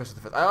special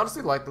defense. I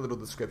honestly like the little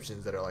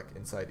descriptions that are like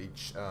inside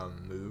each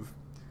move.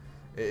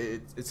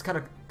 It's kind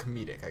of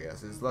comedic, I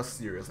guess. It's less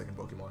serious like in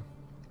Pokemon.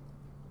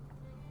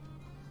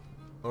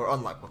 Or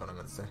unlike Pokemon, I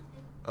meant to say.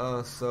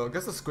 So I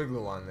guess the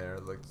squiggly line there,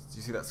 like, do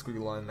you see that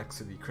squiggly line next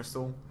to the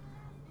crystal?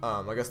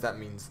 I guess that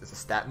means it's a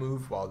stat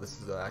move, while this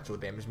is an actual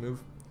damage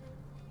move.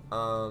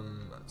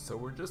 So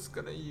we're just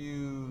gonna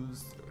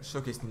use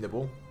Showcase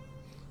Nibble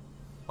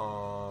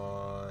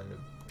on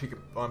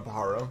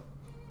Paharo,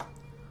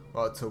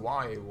 while to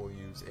Y we'll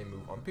use a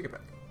move on Pika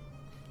Peck.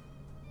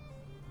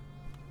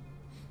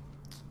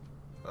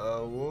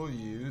 We'll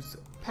use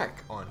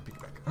Peck on Pika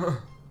Peck.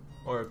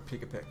 Or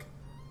Pika Peck.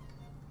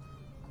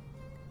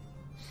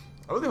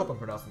 I really hope I'm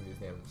pronouncing these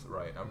names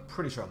right. I'm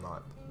pretty sure I'm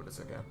not, but it's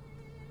okay.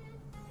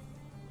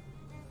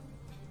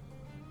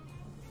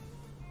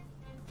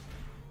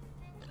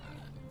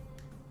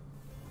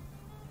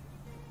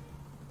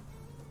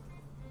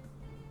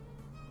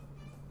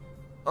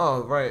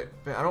 Oh right,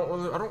 I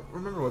don't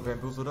remember what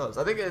Bamboozle does.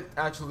 I think it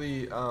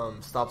actually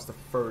stops the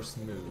first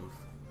move.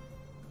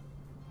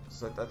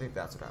 So I think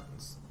that's what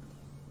happens.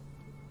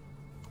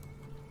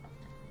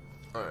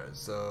 All right,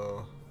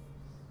 so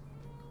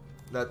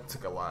that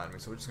took a lot out of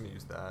me, so we're just gonna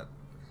use that.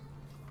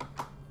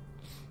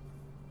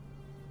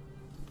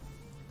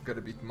 Gotta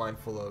be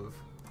mindful of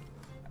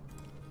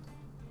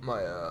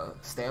my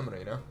stamina,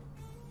 you know.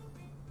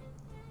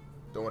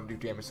 Don't want to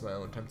do damage to my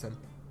own TemTem.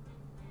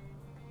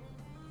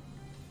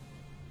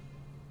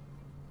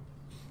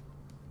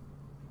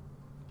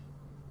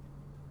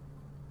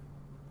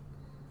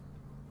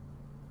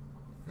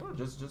 No,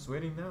 just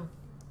waiting now.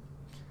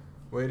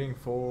 Waiting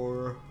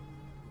for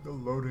the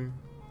loading.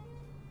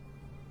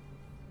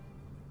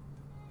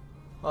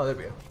 Oh, there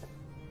we go.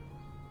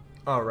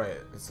 Oh, right,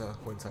 it's a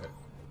wind type.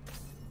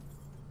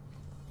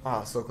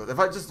 Ah, so close. If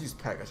I just used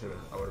Peck, I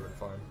would have been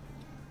fine.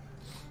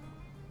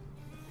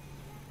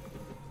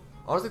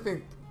 I honestly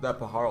think that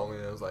Pahara only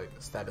knows like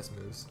status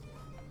moves.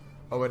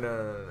 Oh wait,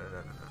 no.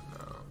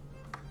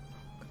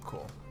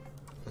 Cool.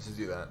 Let's just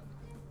do that.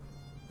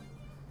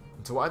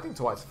 And I think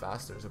Tawai's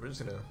faster, so we're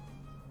just gonna.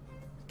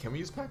 Can we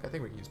use Peck? I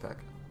think we can use Peck.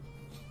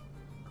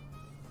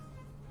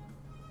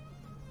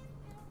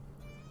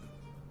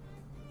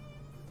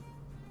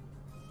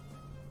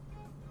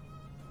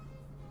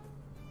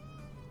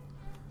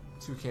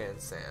 Toucan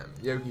Sam.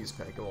 Yeah, we can use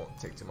Peck. It won't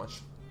take too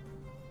much.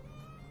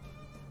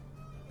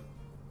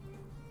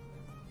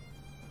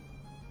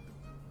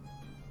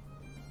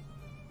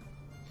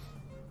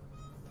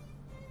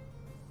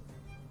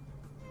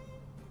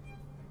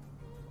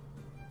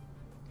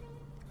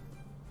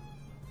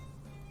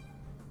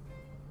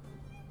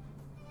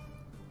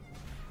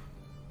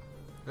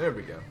 There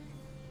we go.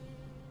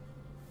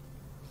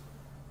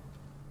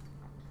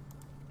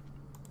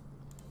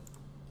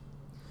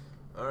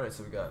 Alright,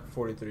 so we got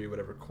 43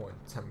 whatever coin,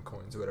 10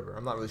 coins or whatever.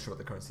 I'm not really sure what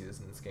the currency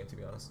is in this game, to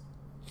be honest.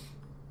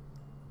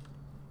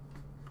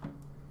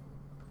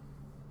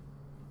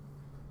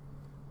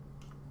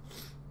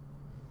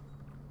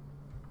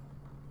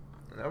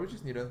 Now we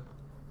just need to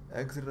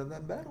exit of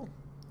that battle.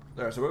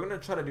 Alright, so we're gonna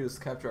try to do is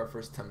capture our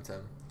first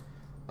TemTem.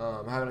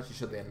 I haven't actually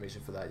showed the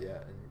animation for that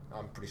yet, and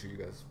I'm pretty sure you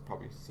guys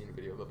probably seen a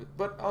video of it,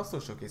 but I'll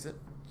still showcase it.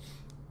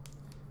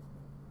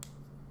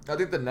 I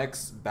think the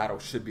next battle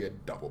should be a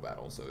double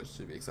battle, so it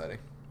should be exciting.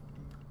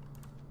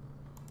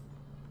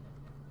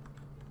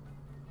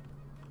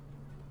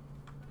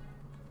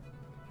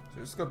 So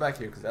just go back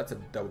here because that's a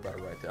double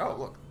battle right there. Oh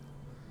look,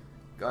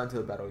 got into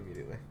the battle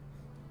immediately.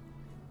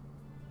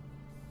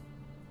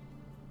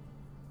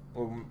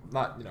 Well,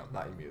 not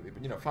immediately,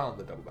 but found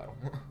the double battle.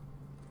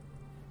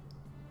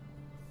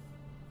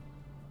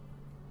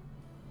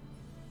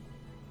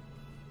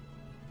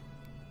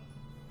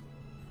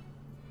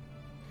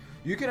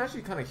 You can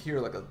actually kind of hear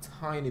like a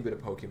tiny bit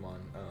of Pokemon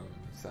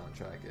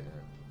soundtrack in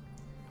it.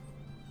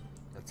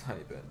 A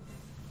tiny bit.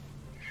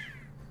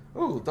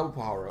 Oh, double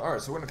Pahara.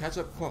 Alright, so we're going to catch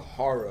up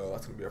Pahara.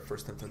 That's going to be our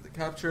first TemTem to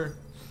capture.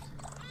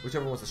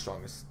 Whichever one's the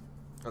strongest.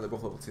 Oh, they're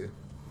both level 2.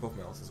 Both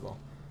males as well.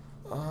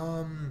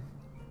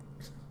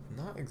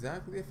 Not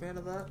exactly a fan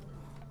of that.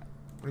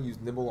 I'm going to use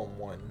Nibble on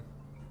one.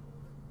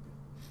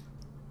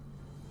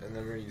 And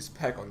then we're going to use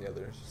Peck on the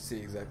other. To see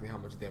exactly how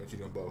much damage you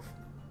do on both.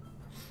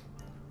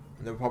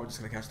 And then we're probably just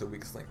going to catch the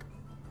weakest link.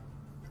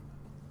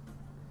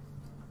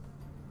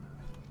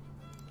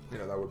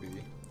 That would be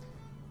the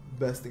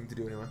best thing to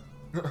do anyway.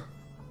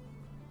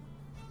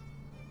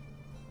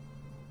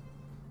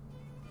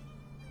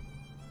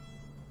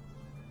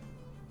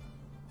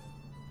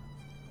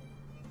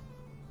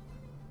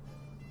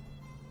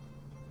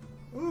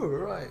 Ooh,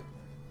 right.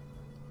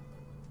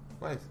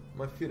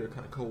 My feet are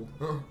kind of cold.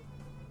 Alright,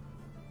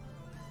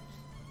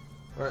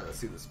 let's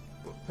see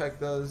what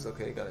Peck does.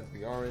 Okay, got into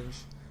the orange.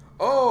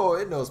 Oh,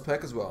 it knows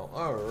Peck as well.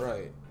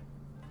 Alright.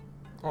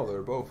 Oh,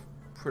 they're both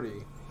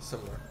pretty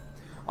similar.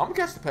 I'm gonna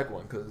catch the Peck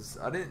one because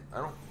I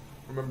don't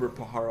remember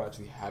Pahara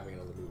actually having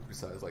another move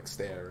besides like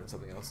Stare and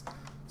something else.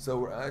 So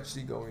we're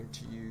actually going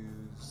to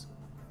use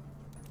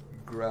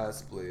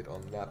Grass Blade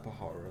on that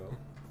Pahara.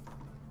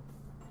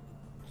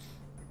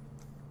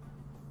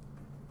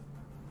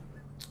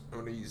 I'm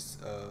gonna use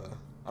I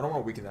don't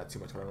want to weaken that too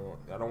much. I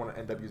don't want to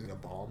end up using a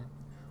bomb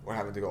or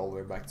having to go all the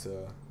way back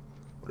to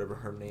whatever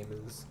her name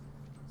is.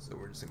 So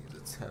we're just gonna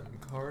use a Tem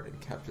card and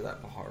capture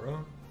that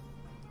Pahara.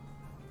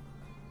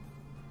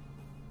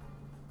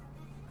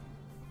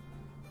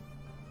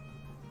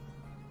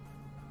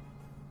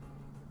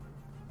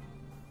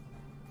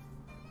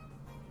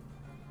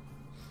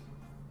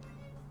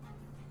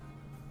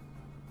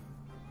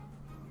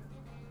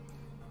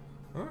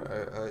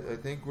 Alright, I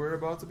think we're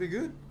about to be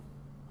good.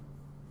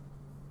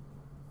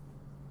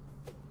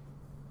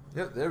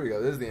 Yep, there we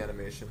go. There's the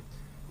animation.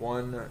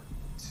 1,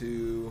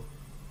 2,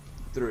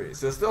 3.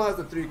 So it still has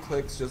the 3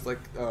 clicks, just like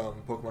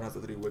Pokemon has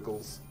the 3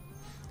 wiggles.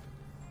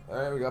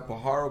 Alright, we got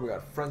Pahara, we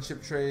got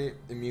Friendship Trait,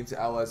 immune to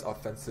allies'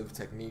 offensive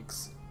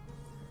techniques.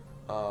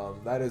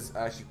 That is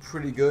actually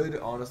pretty good,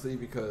 honestly,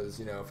 because,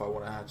 if I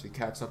want to actually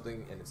catch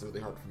something and it's really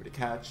hard for me to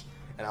catch,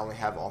 and I only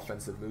have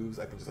offensive moves,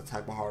 I can just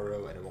attack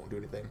Baharo and it won't do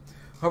anything.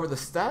 However, the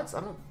stats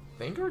I don't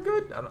think are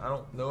good. I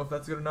don't know if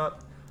that's good or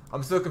not.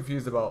 I'm still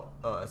confused about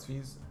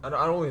SVs. I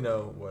don't really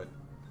know what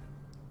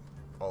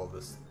all of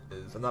this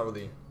is. I'm not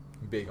really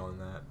big on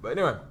that. But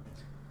anyway,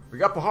 we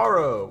got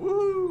Baharo.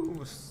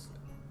 Woo!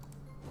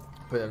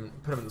 Put him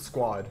in the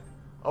squad.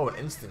 Oh, an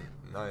instant.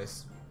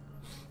 Nice.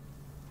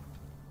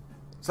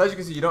 So as you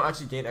can see, you don't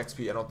actually gain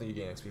XP. I don't think you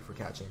gain XP for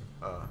catching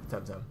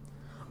TemTem.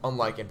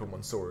 Unlike in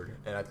Pokemon Sword,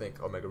 and I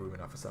think Omega Ruby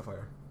not for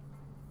Sapphire.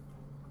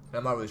 And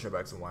I'm not really sure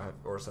about X and Y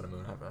or Sun and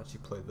Moon. I haven't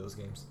actually played those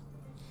games.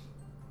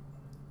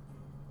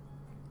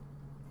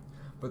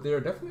 But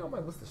they're definitely on my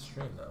list to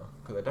stream though,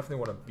 because I definitely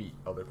want to beat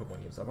other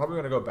Pokemon games. I'm probably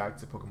going to go back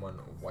to Pokemon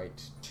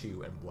White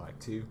 2 and Black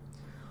 2.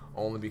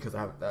 Only because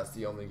that's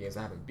the only games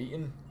I haven't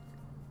beaten.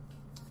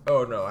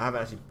 Oh no, I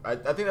haven't actually. I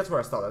think that's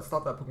where I stopped. I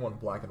stopped at Pokemon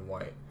Black and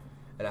White.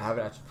 And I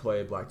haven't actually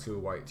played Black 2,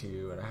 White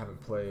 2, and I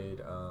haven't played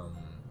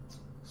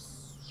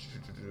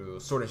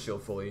Sword and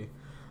Shield fully.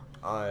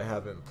 I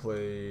haven't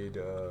played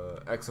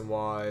X and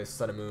Y,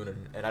 Sun and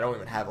Moon, and I don't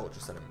even have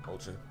Ultra Sun and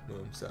Ultra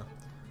Moon, so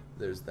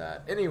there's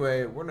that.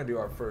 Anyway, we're going to do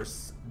our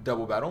first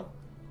double battle.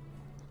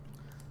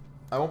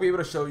 I won't be able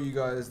to show you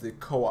guys the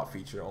co-op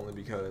feature, only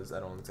because I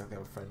don't exactly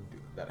have a friend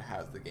that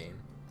has the game.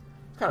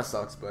 Kind of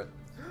sucks, but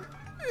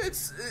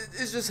it's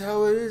just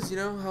how it is, you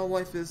know, how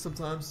life is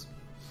sometimes.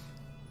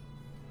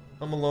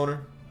 I'm a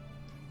loner.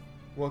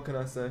 What can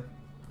I say?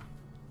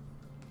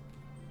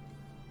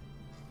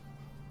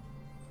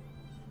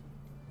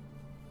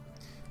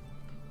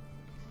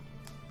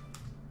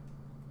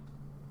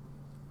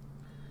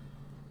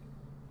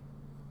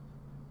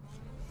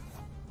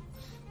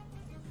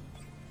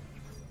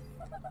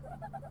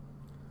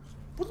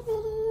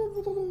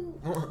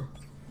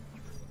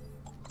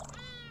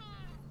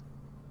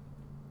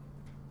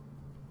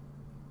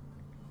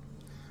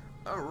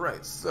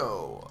 Alright,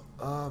 so,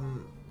 I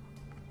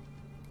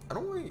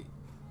don't really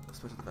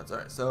special defense.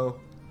 Alright, so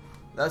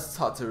that's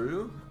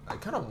Tataru. I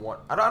kind of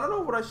want. I don't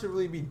know what I should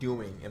really be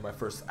doing in my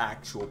first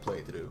actual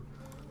playthrough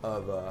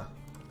of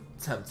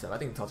TemTem. I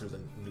think Tataru's a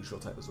neutral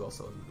type as well,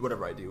 so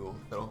whatever I do,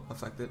 that'll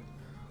affect it.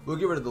 We'll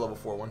get rid of the level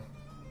 4 one.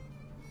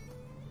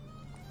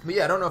 But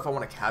yeah, I don't know if I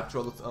want to capture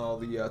all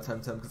the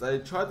TemTem, because I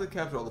tried to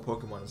capture all the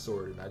Pokemon in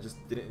Sword, and I just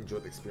didn't enjoy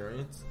the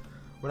experience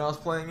when I was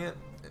playing it.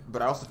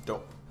 But I also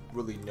don't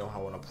really know how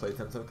I want to play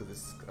TemTem, because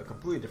it's a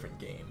completely different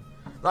game.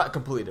 Not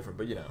completely different,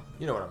 but you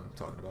know what I'm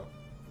talking about.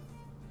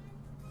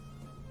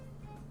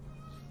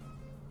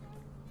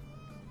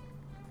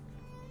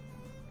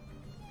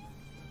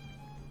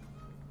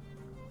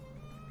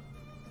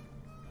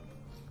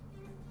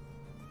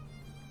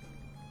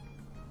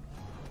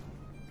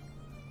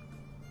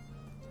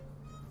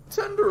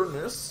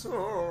 Tenderness.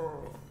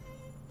 Oh.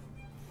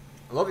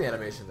 I love the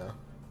animation though.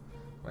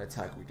 My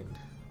attack weakened.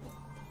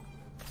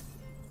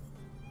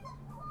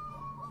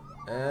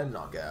 And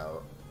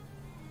knockout.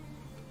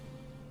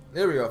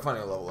 There we go,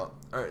 finally a level up.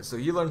 Alright, so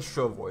he learns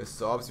Show Voice,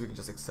 so obviously we can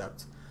just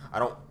accept. I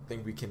don't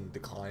think we can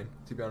decline,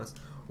 to be honest.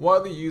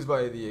 Widely used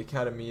by the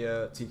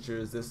Academia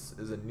teachers, this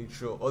is a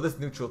neutral, this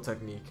neutral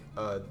technique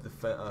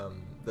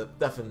that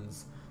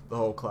deafens the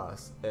whole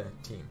class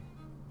team.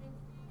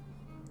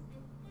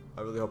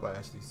 I really hope I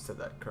actually said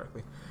that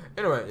correctly.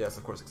 Anyway, yes,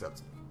 of course,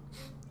 accept.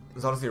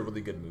 It's honestly a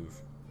really good move.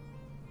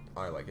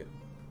 I like it.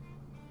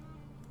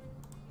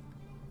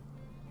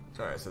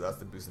 Alright, so that's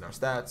the boost in our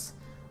stats.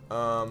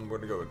 We're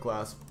gonna go with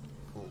Glass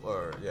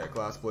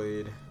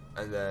Blade,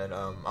 and then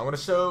I'm gonna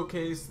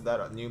showcase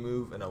that new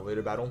move in a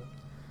later battle,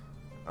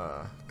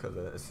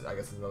 because I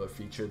guess it's another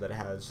feature that it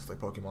has, just like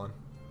Pokemon,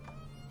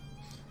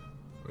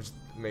 which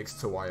makes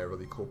Tawai a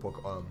really cool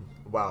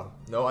wow,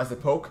 no, I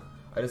said Poke.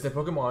 I didn't say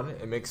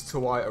Pokemon. It makes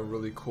Tawai a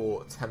really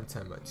cool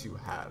TemTem to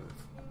have.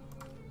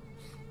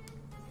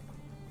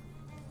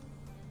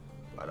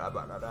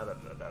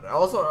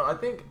 Also, I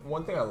think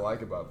one thing I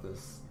like about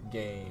this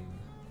game,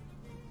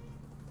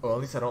 well, at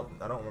least I don't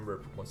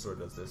remember if Pokemon Sword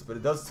does this, but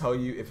it does tell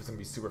you if it's gonna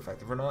be super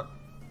effective or not.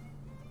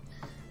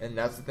 And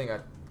that's the thing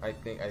I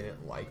think I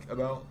didn't like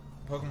about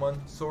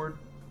Pokemon Sword.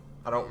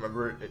 I don't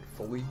remember it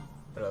fully.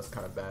 I know that's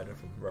kind of bad if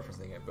I'm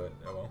referencing it, but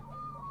oh well.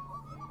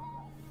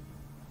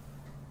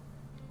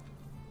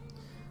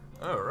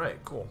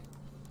 Alright, cool.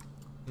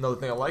 Another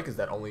thing I like is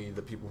that only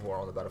the people who are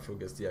on the battlefield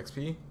gets the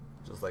XP,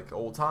 just like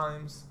old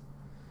times,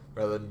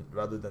 rather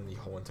than the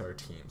whole entire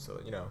team. So,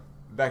 you know,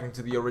 back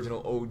into the original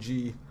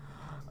OG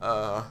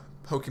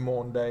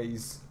Pokemon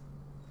days.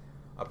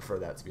 I prefer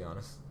that, to be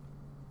honest.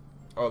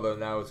 Although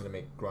now it's going to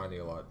make grinding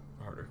a lot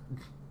harder.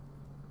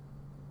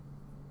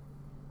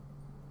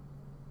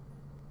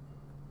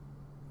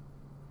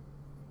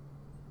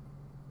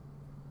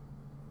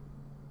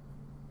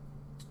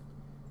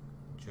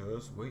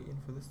 Just waiting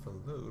for this to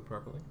load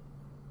properly.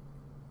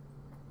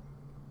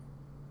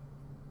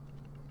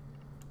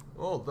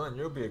 Well done,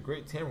 you'll be a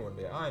great tamer one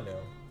day, I know.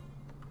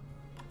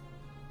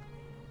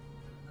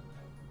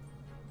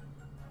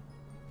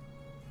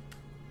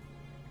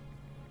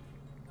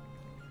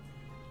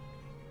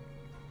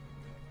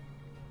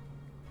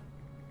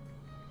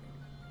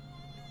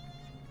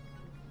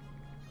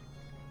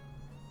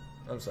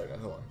 I'm sorry, guys.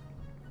 Hold on.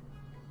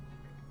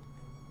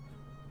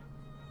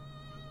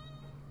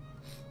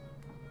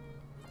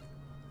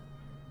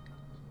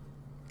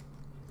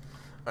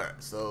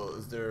 Alright, so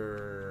is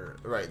there...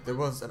 Right, there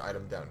was an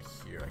item down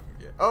here I can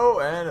get. Oh,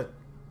 and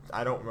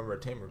I don't remember a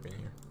tamer being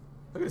here.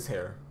 Look at his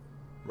hair.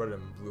 Red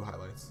and blue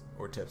highlights.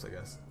 Or tips, I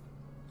guess.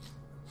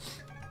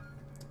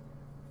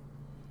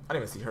 I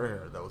didn't even see her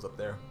hair that was up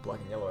there.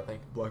 Black and yellow, I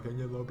think. Black and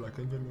yellow, black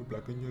and yellow,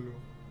 black and yellow.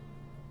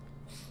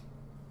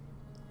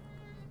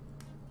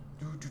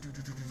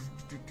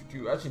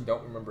 I actually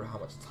don't remember how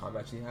much time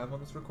I actually have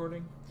on this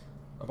recording.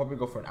 I'll probably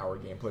go for an hour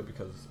gameplay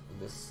because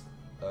this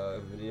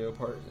video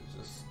part is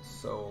just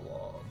so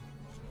long.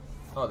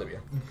 Oh, there we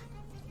go.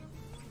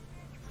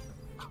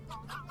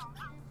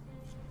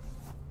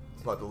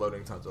 It's about the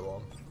loading times are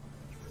long.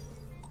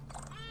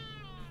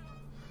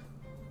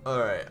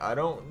 Alright, I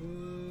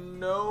don't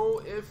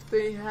know if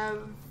they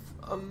have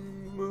a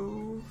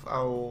move.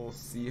 I'll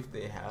see if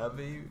they have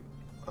a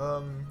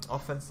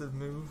offensive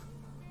move.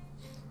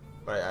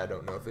 But I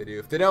don't know if they do.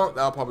 If they don't,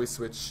 I'll probably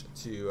switch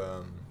to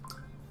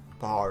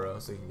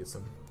Paharo so you can get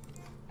some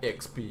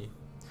XP.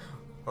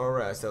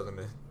 Alright, I said I was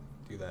gonna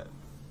do that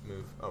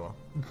move. Oh well.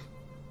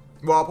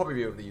 Well, I'll probably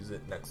be able to use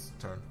it next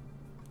turn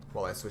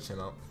while I switch him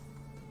out.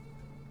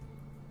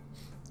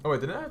 Oh wait,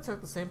 didn't I attack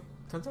the same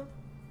TemTem?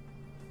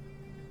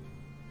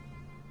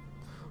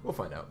 We'll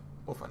find out.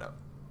 We'll find out.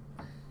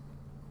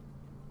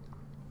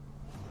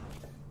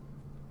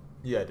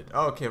 Yeah, I did.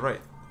 Oh, okay,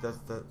 right. That's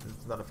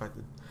not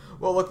affected.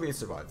 Well, luckily it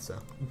survived, so.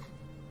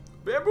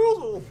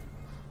 Bamboozle!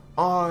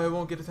 Oh, it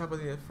won't get attacked by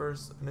the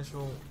first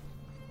initial.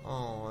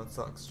 Oh, that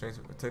sucks. Strange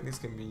techniques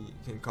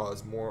can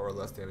cause more or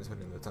less damage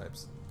depending on the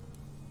types.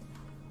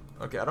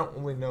 Okay, I don't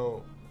really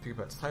know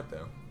Pikachu's type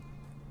though.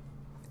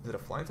 Is it a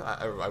flying type?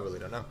 I really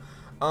don't know.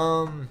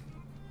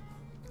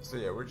 So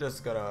yeah, we're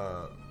just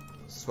gonna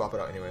swap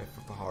it out anyway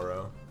for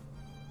Paharo.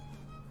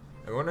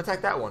 And we're gonna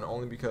attack that one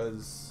only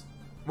because,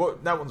 well,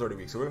 that one's already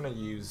weak, so we're gonna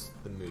use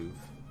the move.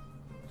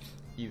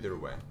 Either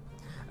way.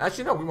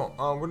 Actually, no, we won't.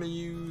 We're gonna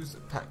use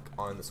Peck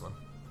on this one.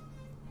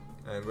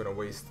 And we're gonna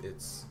waste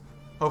its,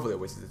 hopefully it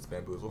wastes its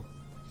Bamboozle.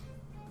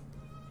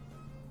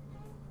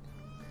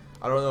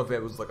 I don't know if it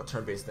was like a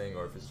turn-based thing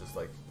or if it's just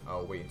like,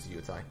 I'll wait until you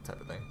attack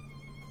type of thing.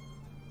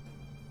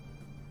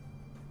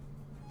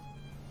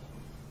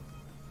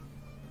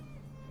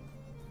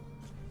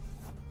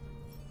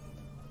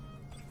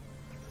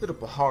 Little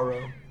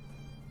Paharo.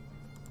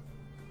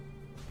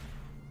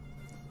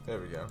 There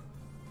we go.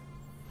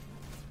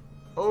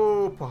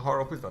 Oh,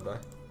 Paharo, please don't die.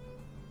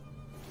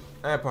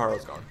 And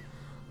Paharo's gone.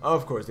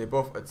 Of course, they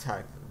both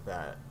attacked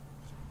that.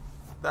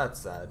 That's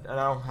sad. And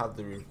I don't have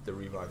the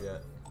revive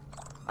yet.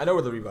 I know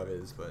where the revive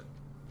is, but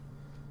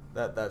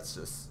that's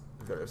just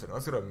very upsetting.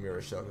 Let's go to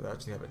Mirror Shell because I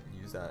actually haven't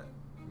used that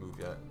move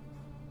yet.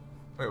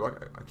 Wait,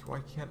 why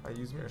can't I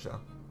use Mirror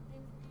Shell?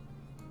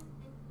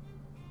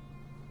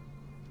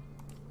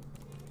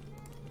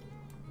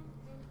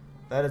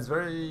 That is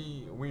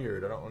very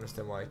weird. I don't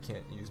understand why I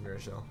can't use Mirror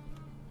Shell.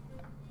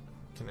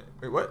 Can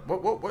I? Wait,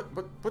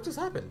 what just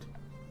happened?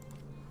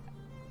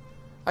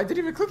 I didn't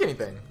even click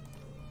anything.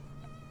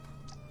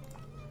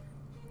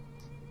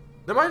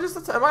 Am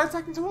I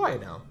attacking Hawaii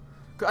now?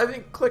 I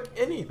didn't click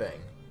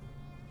anything.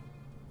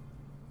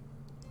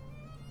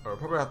 Or I'll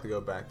probably have to go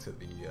back to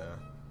the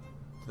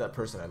to that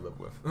person I live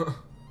with.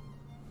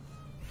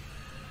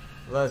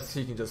 Unless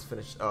he can just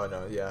finish. Oh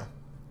no, yeah.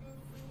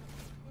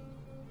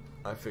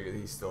 I figured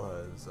he still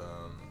has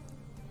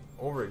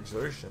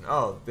overexertion.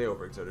 Oh, they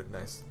overexerted.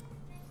 Nice.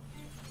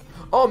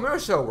 Oh, Mirror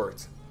Shell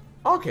worked.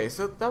 Okay,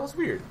 so that was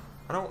weird.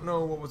 I don't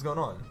know what was going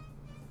on.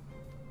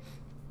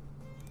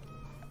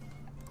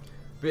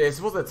 But yeah, it's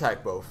supposed to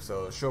attack both,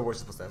 so sure we're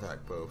supposed to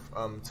attack both.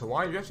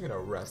 Tawai, you're actually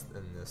gonna rest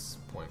in this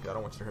point, because I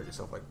don't want you to hurt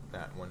yourself like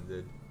that one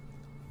did.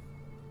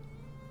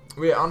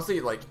 But yeah,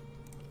 honestly, like,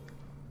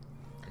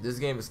 this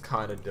game is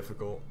kind of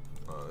difficult.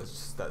 It's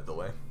just that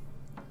delay.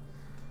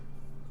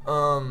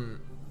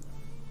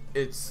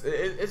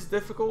 It's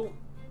difficult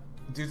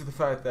due to the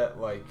fact that,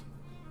 like,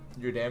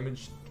 your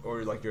damage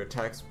or like your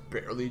attacks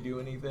barely do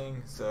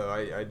anything. So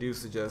I do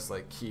suggest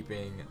like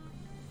keeping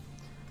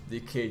the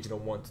occasional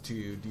 1 to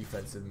 2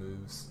 defensive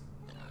moves.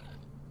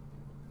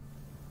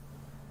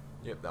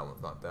 Yep, that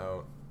one's knocked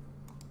out.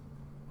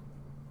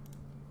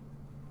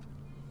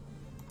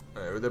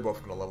 Alright, they're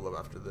both gonna level up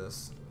after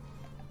this.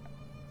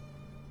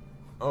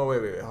 Oh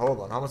wait, hold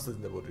on. How much does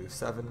Nibble do?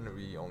 7.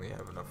 We only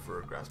have enough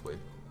for a Grass Blade.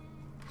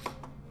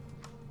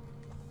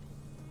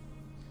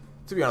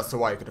 To be honest,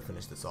 Hawaii could have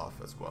finished this off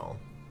as well.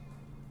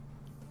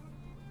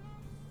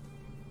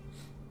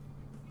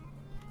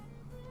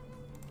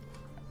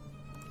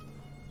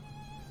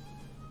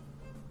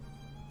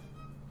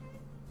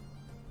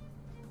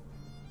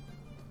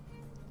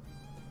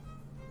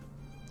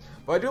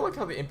 But I do like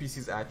how the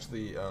NPCs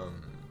actually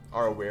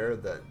are aware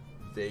that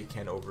they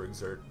can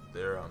overexert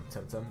their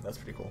TemTem. That's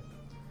pretty cool.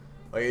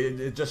 Like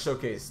it just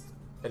showcased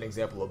an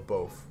example of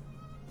both.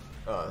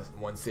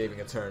 One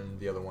saving a turn,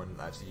 the other one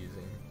actually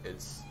using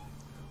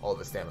all of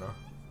his stamina.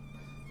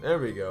 There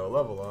we go,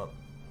 level up.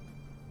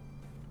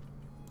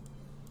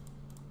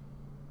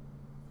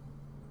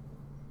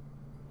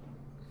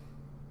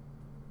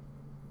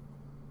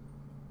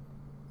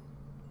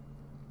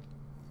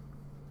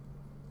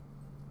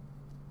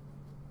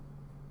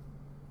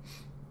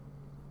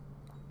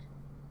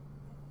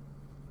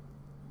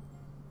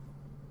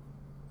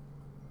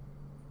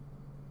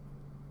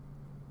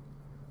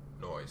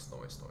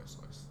 Noise.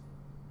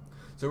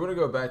 So we're gonna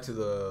go back to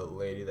the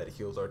lady that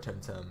heals our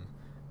TemTem,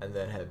 and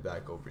then head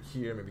back over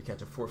here. Maybe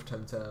catch a 4th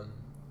TemTem,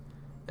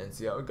 and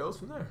see how it goes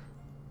from there.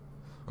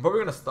 I'm probably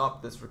gonna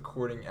stop this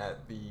recording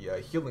at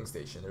the healing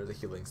station. There's a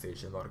healing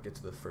station. I'm about to get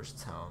to the first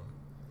town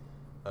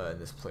in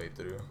this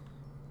playthrough.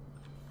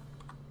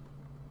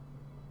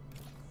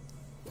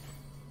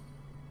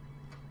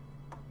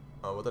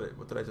 Oh,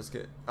 what did I just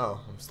get?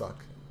 Oh, I'm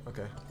stuck.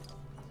 Okay.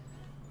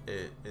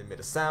 It made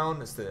a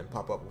sound. It didn't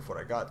pop up with what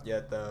I got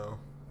yet though.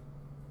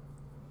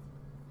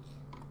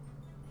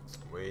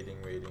 Waiting.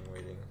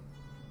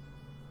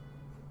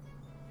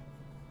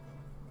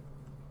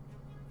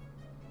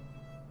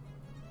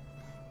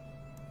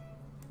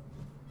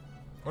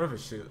 I wonder if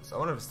it shoots. I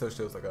wonder if it still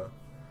shows like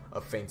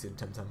a fainted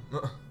TemTem.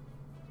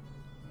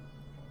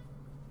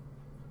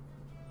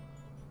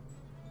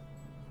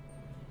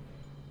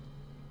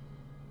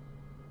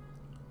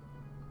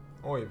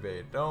 Oy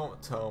vey,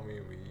 don't tell me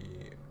we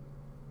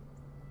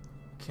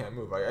can't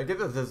move. I get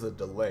that there's a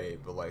delay,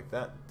 but like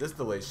this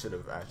delay should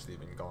have actually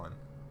been gone.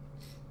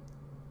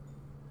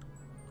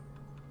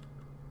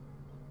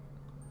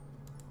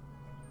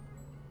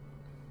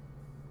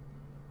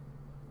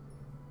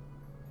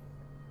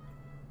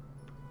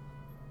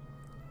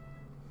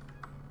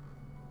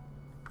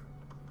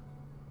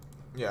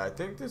 Yeah, I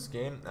think this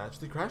game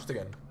actually crashed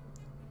again.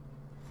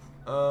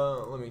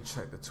 Let me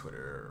check the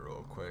Twitter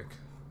real quick.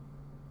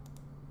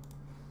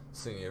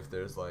 Seeing if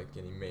there's like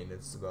any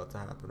maintenance about to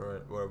happen or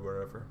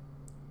whatever.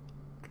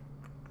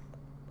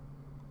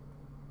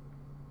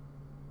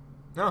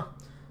 No,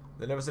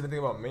 they never said anything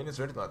about maintenance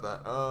or anything like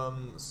that.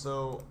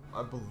 So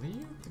I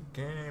believe the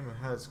game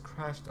has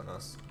crashed on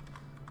us.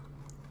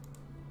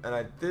 And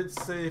I did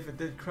say if it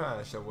did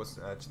crash, I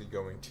wasn't actually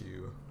going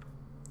to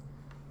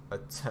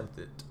attempt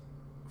it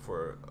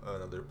for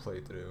another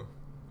playthrough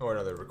or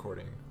another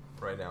recording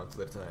right now until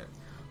later tonight.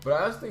 But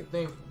I honestly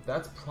think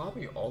that's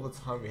probably all the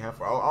time we have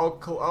for.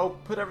 I'll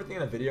put everything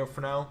in a video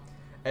for now.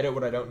 Edit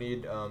what I don't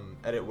need.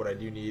 Edit what I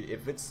do need.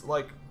 If it's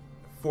like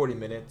 40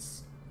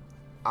 minutes,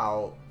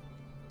 I'll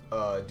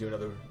try to do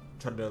another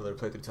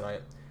playthrough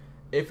tonight.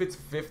 If it's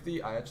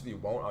 50, I actually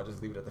won't. I'll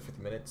just leave it at the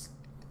 50 minutes.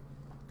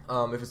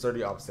 If it's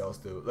 30, obviously I'll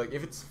still like.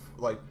 If it's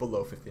like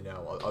below 50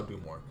 now, I'll do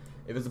more.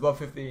 If it's above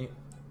 50,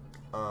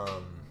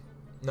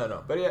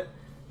 no. But yeah,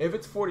 if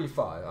it's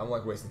 45, I'm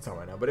like wasting time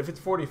right now. But if it's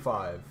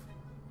 45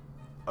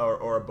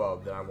 or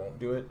above, then I won't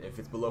do it. If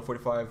it's below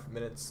 45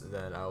 minutes,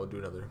 then I'll do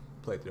another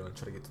playthrough and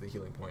try to get to the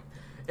healing point.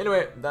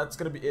 Anyway, that's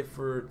gonna be it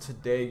for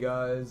today,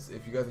 guys.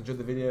 If you guys enjoyed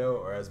the video,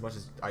 or as much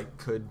as I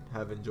could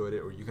have enjoyed it,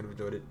 or you could have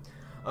enjoyed it,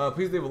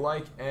 please leave a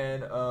like,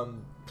 and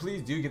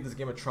please do give this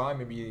game a try.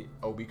 Maybe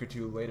a week or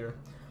two later.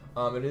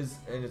 It is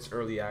in its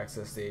early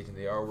access stage, and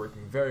they are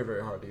working very,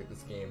 very hard to get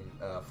this game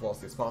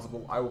flawlessly as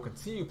possible. I will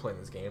continue playing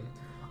this game.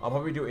 I'll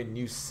probably do a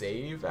new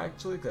save,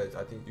 actually, because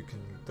I think you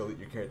can delete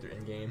your character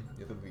in-game.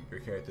 You have to delete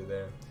your character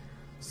there.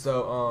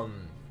 So,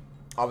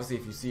 obviously,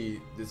 if you see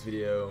this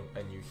video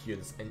and you hear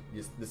this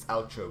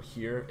outro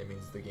here, it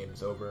means the game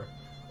is over,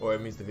 or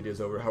it means the video is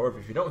over. However,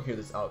 if you don't hear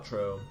this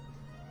outro,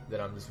 then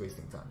I'm just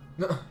wasting time.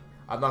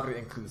 I'm not going to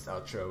include this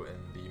outro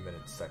in the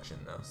minutes section,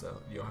 though, so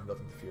you don't have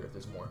nothing to fear if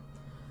there's more.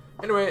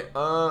 Anyway,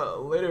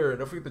 later,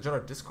 don't forget to join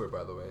our Discord,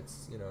 by the way.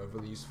 It's, you know,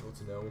 really useful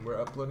to know when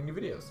we're uploading new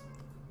videos.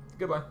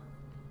 Goodbye.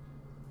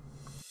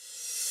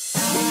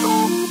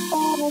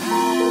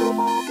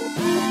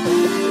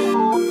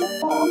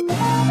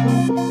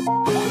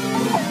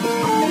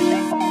 Thank you.